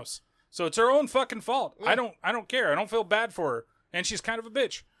inside the house. So it's her own fucking fault. Yeah. I don't care. I don't feel bad for her, and she's kind of a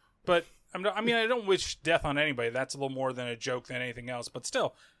bitch. But I don't wish death on anybody. That's a little more than a joke than anything else. But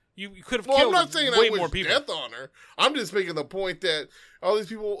still. You could have killed I'm not saying way I wish more people. Death on her. I'm just making the point that all these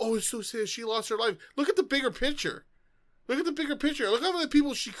people, oh, it's so sad she lost her life. Look at the bigger picture. Look at the bigger picture. Look how many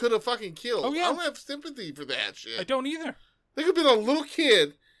people she could have fucking killed. Oh, yeah. I don't have sympathy for that shit. I don't either. They could have been a little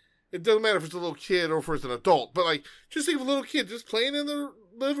kid. It doesn't matter if it's a little kid or if it's an adult. But, like, just think of a little kid just playing in their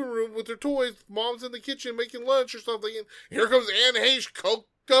living room with their toys. Mom's in the kitchen making lunch or something. And here comes Anne Heche, coked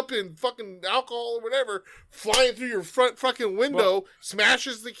up in fucking alcohol or whatever, flying through your front fucking window,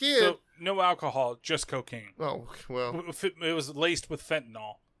 smashes the kid. So, no alcohol, just cocaine. Oh, well. It was laced with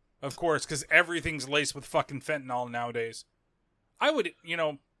fentanyl. Of course, because everything's laced with fucking fentanyl nowadays. I would,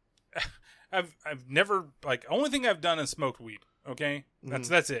 I've never, only thing I've done is smoked weed, okay?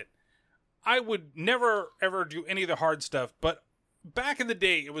 That's it. I would never, ever do any of the hard stuff, but back in the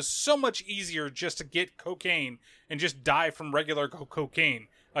day, it was so much easier just to get cocaine and just die from regular cocaine.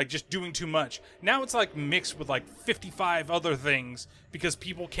 Like, just doing too much. Now it's, mixed with, 55 other things because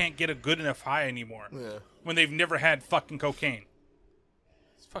people can't get a good enough high anymore. Yeah. When they've never had fucking cocaine.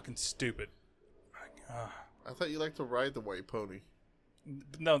 It's fucking stupid. I thought you liked to ride the white pony.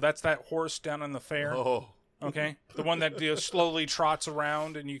 No, that's that horse down in the fair. Oh. Okay? The one that slowly trots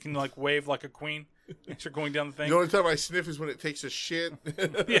around and you can, like, wave like a queen as you're going down the thing. The only time I sniff is when it takes a shit.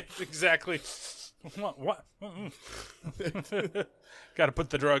 Yeah, exactly. What? Got to put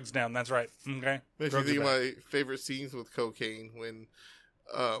the drugs down. That's right. Okay? Makes me think of my favorite scenes with cocaine when,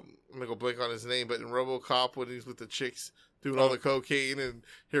 I'm going to go blank on his name, but in RoboCop when he's with the chicks doing all the cocaine, and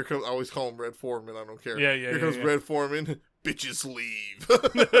here comes, I always call him Red Foreman, I don't care. Yeah, Here comes Red Foreman, bitches leave.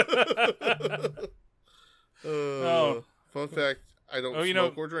 Fun fact, I don't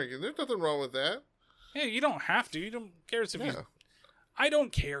smoke or drink, and there's nothing wrong with that. Yeah, you don't have to. You don't care if you... I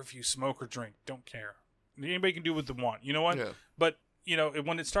don't care if you smoke or drink. Don't care. Anybody can do what they want. You know what? Yeah. But, you know,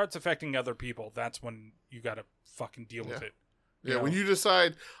 when it starts affecting other people, that's when you got to fucking deal with it. Yeah, when you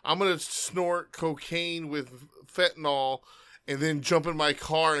decide, I'm going to snort cocaine with fentanyl and then jump in my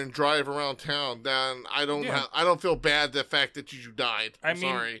car and drive around town, then I don't feel bad the fact that you died. I'm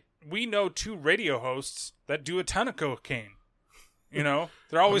sorry. We know 2 radio hosts that do a ton of cocaine. You know?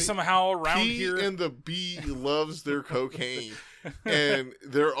 They're always somehow around here. P and the B loves their cocaine. And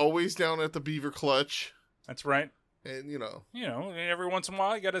they're always down at the Beaver Clutch. That's right. And, every once in a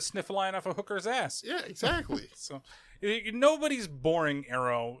while, you got to sniff a line off a hooker's ass. Yeah, exactly. So, nobody's boring,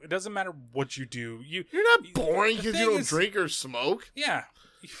 Arrow. It doesn't matter what you do. You're not boring because you don't drink or smoke. Yeah.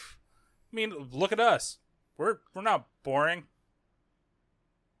 I mean, look at us. We're not boring.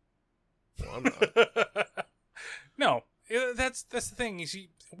 Well, I'm not. No. That's the thing. You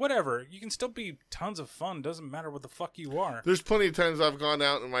see, whatever. You can still be tons of fun. Doesn't matter what the fuck you are. There's plenty of times I've gone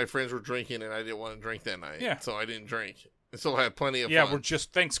out and my friends were drinking and I didn't want to drink that night. Yeah. So I didn't drink. I still had plenty of fun. Yeah,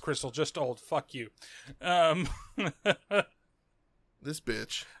 thanks, Crystal. Just old. Fuck you. This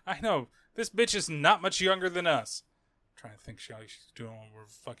bitch. I know. This bitch is not much younger than us. I'm trying to think she's doing what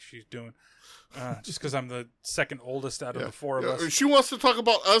the fuck she's doing. Just because I'm the second oldest out of the 4 of us. She wants to talk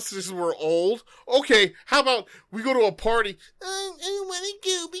about us because we're old. Okay, how about we go to a party? I don't want to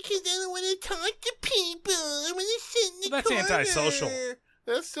go because I don't want to talk to people. I want to sit in the corner. That's antisocial.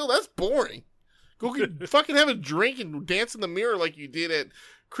 That's boring. Go fucking have a drink and dance in the mirror like you did at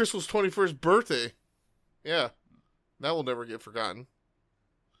Crystal's 21st birthday. Yeah, that will never get forgotten.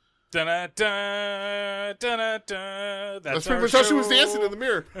 Da-da-da, da-da-da. That's pretty much how she was dancing in the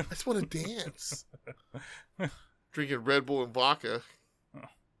mirror. I just want to dance. Drinking Red Bull and vodka.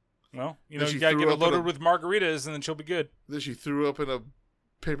 Well, you gotta get her loaded with margaritas and then she'll be good. Then she threw up in a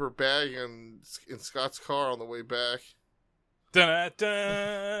paper bag in Scott's car on the way back.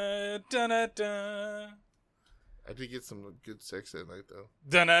 Da-da-da, da-da-da. I did get some good sex that night, though.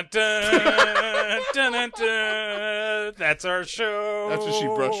 Da-da-da, da-da-da. That's our show. That's when she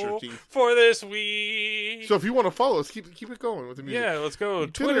brushed her teeth. For this week. So if you want to follow us, keep it going with the music. Yeah, let's go.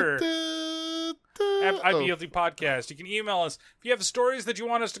 Twitter. IBLT Podcast. You can email us. If you have stories that you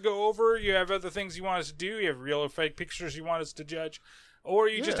want us to go over, you have other things you want us to do, you have real or fake pictures you want us to judge, or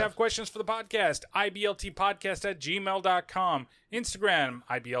you just have questions for the podcast, ibltpodcast@gmail.com. Instagram,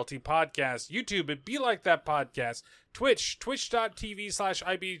 IBLT Podcast. YouTube, it Be Like That Podcast. Twitch,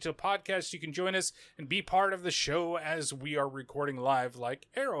 twitch.tv/IBLT Podcast. You can join us and be part of the show as we are recording live like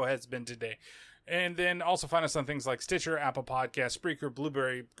Arrow has been today. And then also find us on things like Stitcher, Apple Podcasts, Spreaker,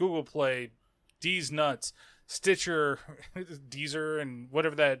 Blueberry, Google Play, D's Nuts, Stitcher, Deezer, and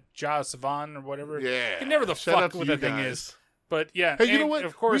whatever that Savan or whatever. Yeah. Never the fuck what that thing is. But yeah, hey, you know what?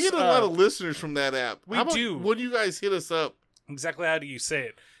 Of course, we get a lot of listeners from that app. We do. When you guys hit us up? Exactly how do you say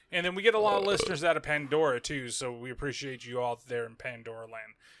it? And then we get a lot of listeners out of Pandora too, so we appreciate you all there in Pandora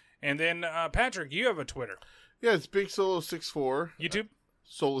land. And then Patrick, you have a Twitter. Yeah, it's Big Solo64. YouTube?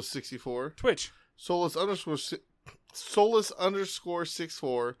 Solus64. Twitch.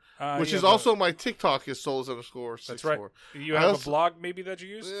 Solus_64, which is also my TikTok is Solus_64. That's right. You have a blog maybe that you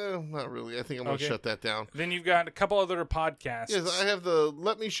use? Yeah, not really. I think I'm going to shut that down. Then you've got a couple other podcasts. Yes, I have the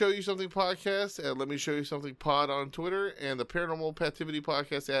Let Me Show You Something podcast at Let Me Show You Something pod on Twitter, and the Paranormal Pativity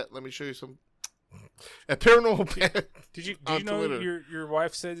podcast at Let Me Show You Some. At Paranormal Pat. Did you know your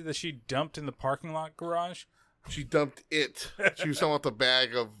wife said that she dumped in the parking lot garage? She dumped it. She was talking about the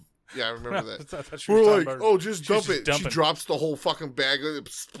bag of. Yeah, I remember that. We're like, just dump it. She drops the whole fucking bag. It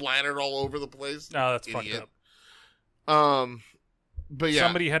splattered all over the place. No, that's fucked up. But yeah.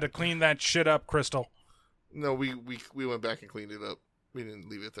 Somebody had to clean that shit up, Crystal. No, we went back and cleaned it up. We didn't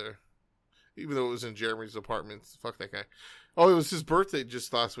leave it there. Even though it was in Jeremy's apartment. Fuck that guy. Oh, it was his birthday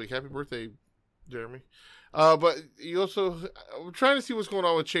just last week. Happy birthday, Jeremy. But you also... I'm trying to see what's going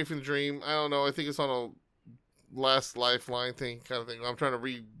on with Chafing the Dream. I don't know. I think it's on a last lifeline thing kind of thing. I'm trying to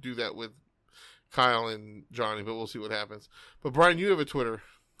redo that with Kyle and Johnny, but we'll see what happens. But Brian, you have a Twitter.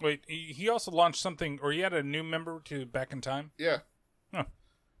 Wait, he also launched something, or he had a new member to Back in Time? Yeah. Oh,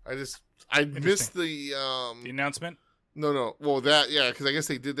 I missed the announcement. No. Well, because I guess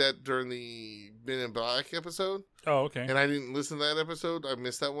they did that during the Men in Black episode. Oh, okay. And I didn't listen to that episode. I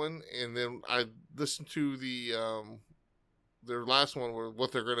missed that one, and then I listened to their last one, where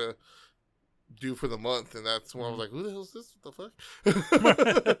what they're gonna do for the month, and that's when I was like, "Who the hell is this? What the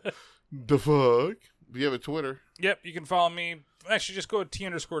fuck?" The fuck? You have a Twitter? Yep, you can follow me. Actually, just go to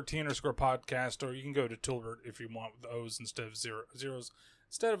T_T_podcast, or you can go to Tilbert if you want with O's instead of zeros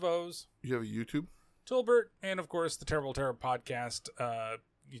instead of O's. You have a YouTube? Tilbert, and of course the Terrible Terror Podcast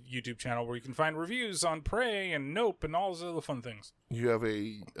YouTube channel, where you can find reviews on Prey and Nope and all those other fun things. You have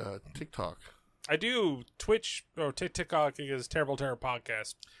a TikTok? I do. Twitch or TikTok is Terrible Terror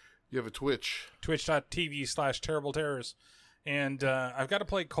Podcast. You have a Twitch? Twitch.tv/Terrible Terrors. And I've got to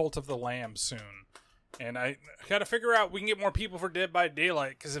play Cult of the Lamb soon. And I got to figure out we can get more people for Dead by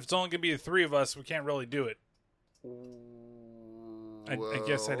Daylight, because if it's only going to be the three of us, we can't really do it. I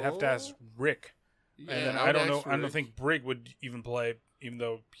guess I'd have to ask Rick. Yeah, and I don't know. I don't think Brig would even play, even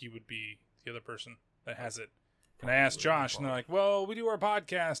though he would be the other person that has it. And I asked Josh, and they're like, "Well, we do our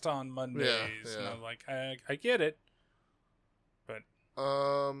podcast on Mondays." Yeah. And I'm like, I get it, but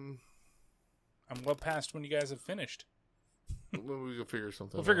I'm well past when you guys have finished. We can figure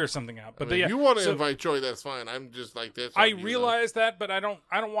something. We'll figure something out. But if you want to invite Joy, that's fine. I'm just like this. I realize that, but I don't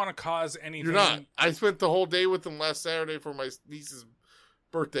want to cause anything. You're not. I spent the whole day with them last Saturday for my niece's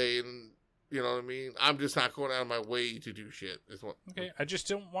birthday, and you know what I mean? I'm just not going out of my way to do shit. Okay, I just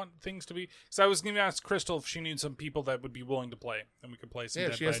don't want things to be... So I was going to ask Crystal if she needs some people that would be willing to play, and we could play some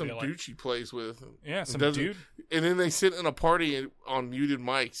Dead she has some dude she plays with. Yeah, some dude. And then they sit in a party on muted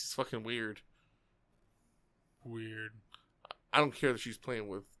mics. It's fucking weird. Weird. I don't care that she's playing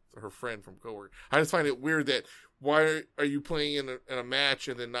with her friend from coworker. I just find it weird that why are you playing in a match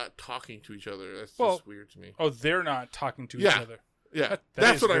and then not talking to each other? That's just weird to me. Oh, they're not talking to each other. Yeah,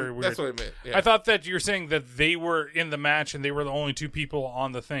 that's what I meant. Yeah. I thought that you were saying that they were in the match and they were the only two people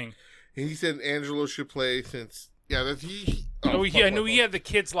on the thing. And he said Angelo should play since that's he. I know he had the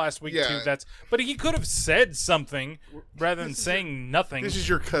kids last week too. But he could have said something rather than saying nothing. This is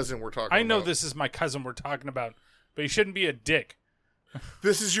your cousin we're talking about. I know this is my cousin we're talking about, but he shouldn't be a dick.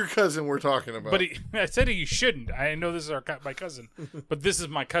 This is your cousin we're talking about. But I said he shouldn't. I know this is my cousin, but this is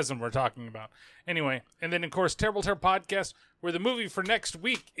my cousin we're talking about. Anyway, and then, of course, Terrible Terror Podcast, where the movie for next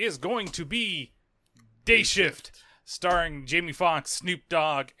week is going to be Day Shift, starring Jamie Foxx, Snoop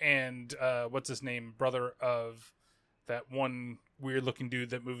Dogg, and what's his name, brother of that one weird-looking dude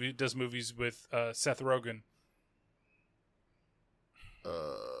that does movies with Seth Rogen.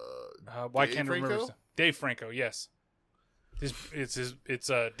 Why can't I remember? Dave Franco, yes.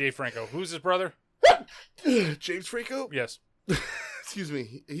 It's Dave Franco. Who's his brother? James Franco? Yes. Excuse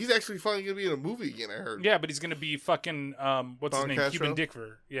me. He's actually finally going to be in a movie again, I heard. Yeah, but he's going to be fucking, what's Don his name? Castro? Cuban Dick.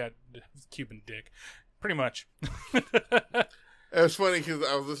 Cuban Dick. Pretty much. It was funny because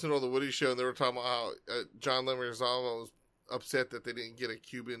I was listening to the Woody Show, and they were talking about how John Leguizamo was upset that they didn't get a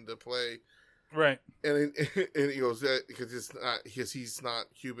Cuban to play. Right. And he goes, because he's not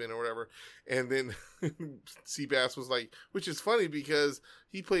Cuban or whatever. And then Seabass was like, which is funny because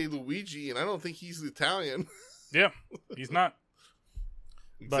he played Luigi, and I don't think he's Italian. Yeah, he's not.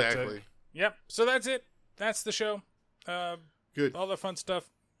 Exactly. But, yep. So that's it. That's the show. Good. All the fun stuff.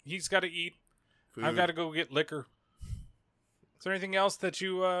 He's got to eat. Food. I've got to go get liquor. Is there anything else that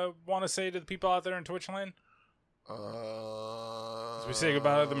you want to say to the people out there in Twitch land? As we say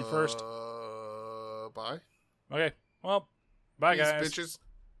goodbye to them first. Bye. Okay. Well, bye, Peace, guys. Bitches.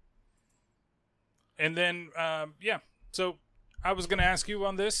 And then, So I was going to ask you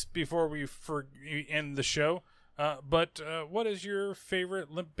on this before we end the show. But what is your favorite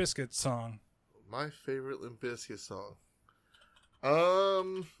Limp Bizkit song? My favorite Limp Bizkit song.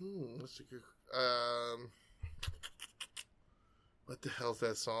 Let's see. What the hell's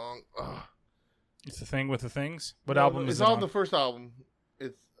that song? It's the thing with the things. What album is it on? It's on the first album.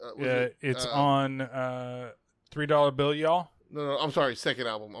 It's on $3 Bill, y'all. No, I'm sorry. Second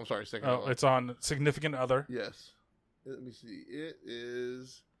album. Oh, it's on Significant Other. Yes. Let me see. It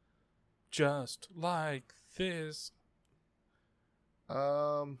is Just Like This.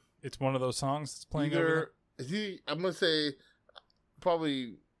 It's one of those songs that's playing over there. I'm gonna say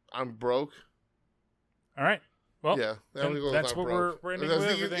probably I'm Broke. All right. Well, yeah, that's what we're ending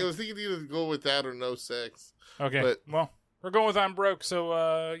with. I was thinking either go with that or No Sex. Okay. Well, we're going with I'm Broke.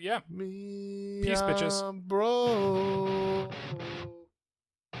 So yeah. Peace, bitches. I'm broke.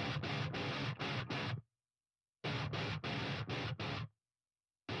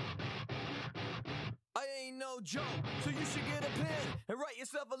 I ain't no joke, so you should get a pen and write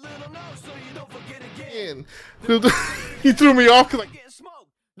yourself a little note so you don't forget again. He threw me off because I get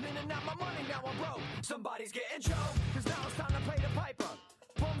smoked. Lending out my money, now I'm broke. Somebody's getting choked, cause now it's time to pay the piper.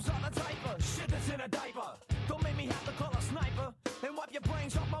 Bums on the diaper, shit that's in a diaper. Don't make me have to call a sniper and wipe your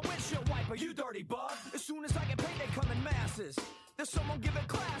brains off my windshield wiper, you dirty bug. As soon as I get paid, they come in masses. There's someone giving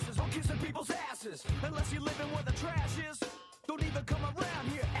classes on kissing people's asses. Unless you're living where the trash is, don't even come around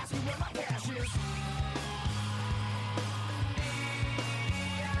here asking where my cash is.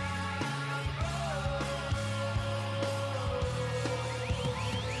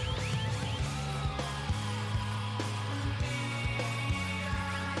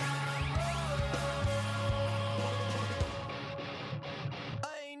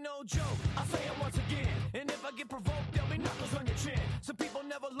 Joke, I'll say it once again. And if I get provoked, there'll be knuckles on your chin. Some people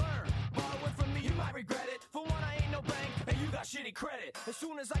never learn. Borrow it from me, you might regret it. For one, I ain't no bank, and you got shitty credit. As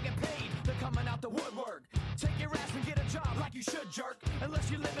soon as I get paid, they're coming out the woodwork. Take your ass and get a job like you should, jerk. Unless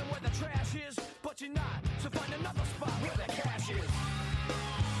you're living where the trash is, but you're not. So find another spot where the cash is.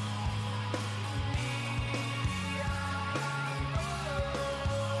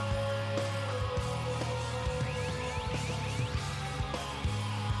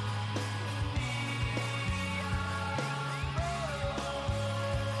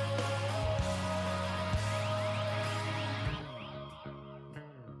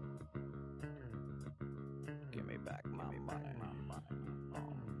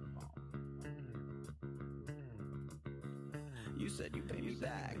 You said you pay me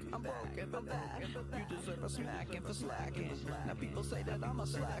back. I'm broke and for that. You deserve a smacking for slacking. Now people say that I'm a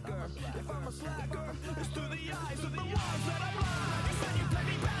slacker. If I'm a slacker, it's through the eyes of the ones that I'm blind. You said you pay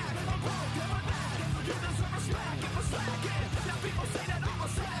me back. I'm broke and for that. You deserve a smacking for slacking. Now people say that I'm a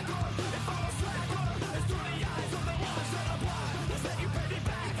slacker. If I'm a slacker, it's through the eyes of the ones that I'm blind. You said you pay me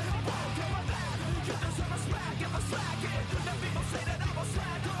back. I'm broke and for that. You deserve a smacking for slacking. Now people say that I'm a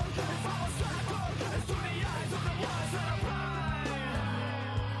slacker. If I'm a slacker, it's through the eyes of the ones that I'm blind.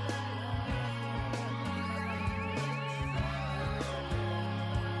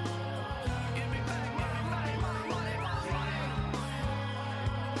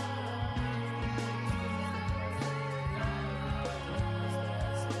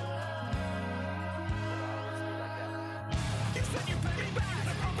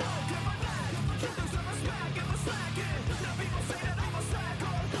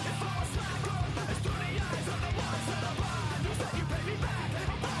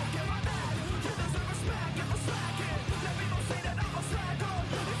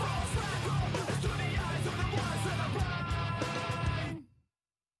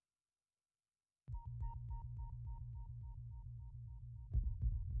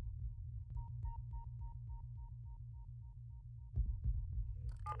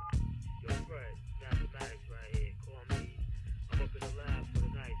 Yo, Fred, mathematics right here. Call me. I'm up in the lab for the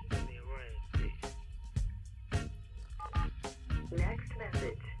night, so give me a ring. Peace. Next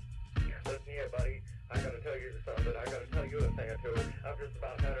message. Listen here, buddy. I gotta tell you something. I gotta tell you a thing or two. I've just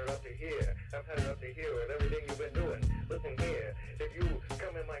about had it up to here. I've had it up to here with everything you've been doing. Listen here. If you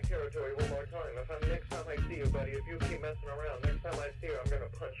come in my territory one more time, next time I see you, buddy, if you keep messing around, next time I see you, I'm gonna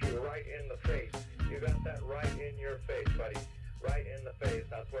punch you right in the face. You got that right in your face, buddy. Right in the face,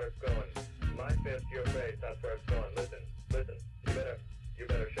 that's where it's going. My fist, your face, that's where it's going. Listen, you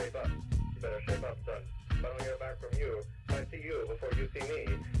better shape up. You better shape up, son. If I don't hear back from you, if I see you before you see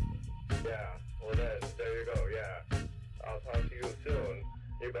me, yeah, well then, there you go, yeah. I'll talk to you soon.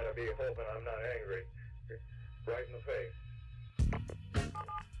 You better be hoping I'm not angry. Right in the face.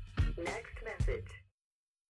 Next message.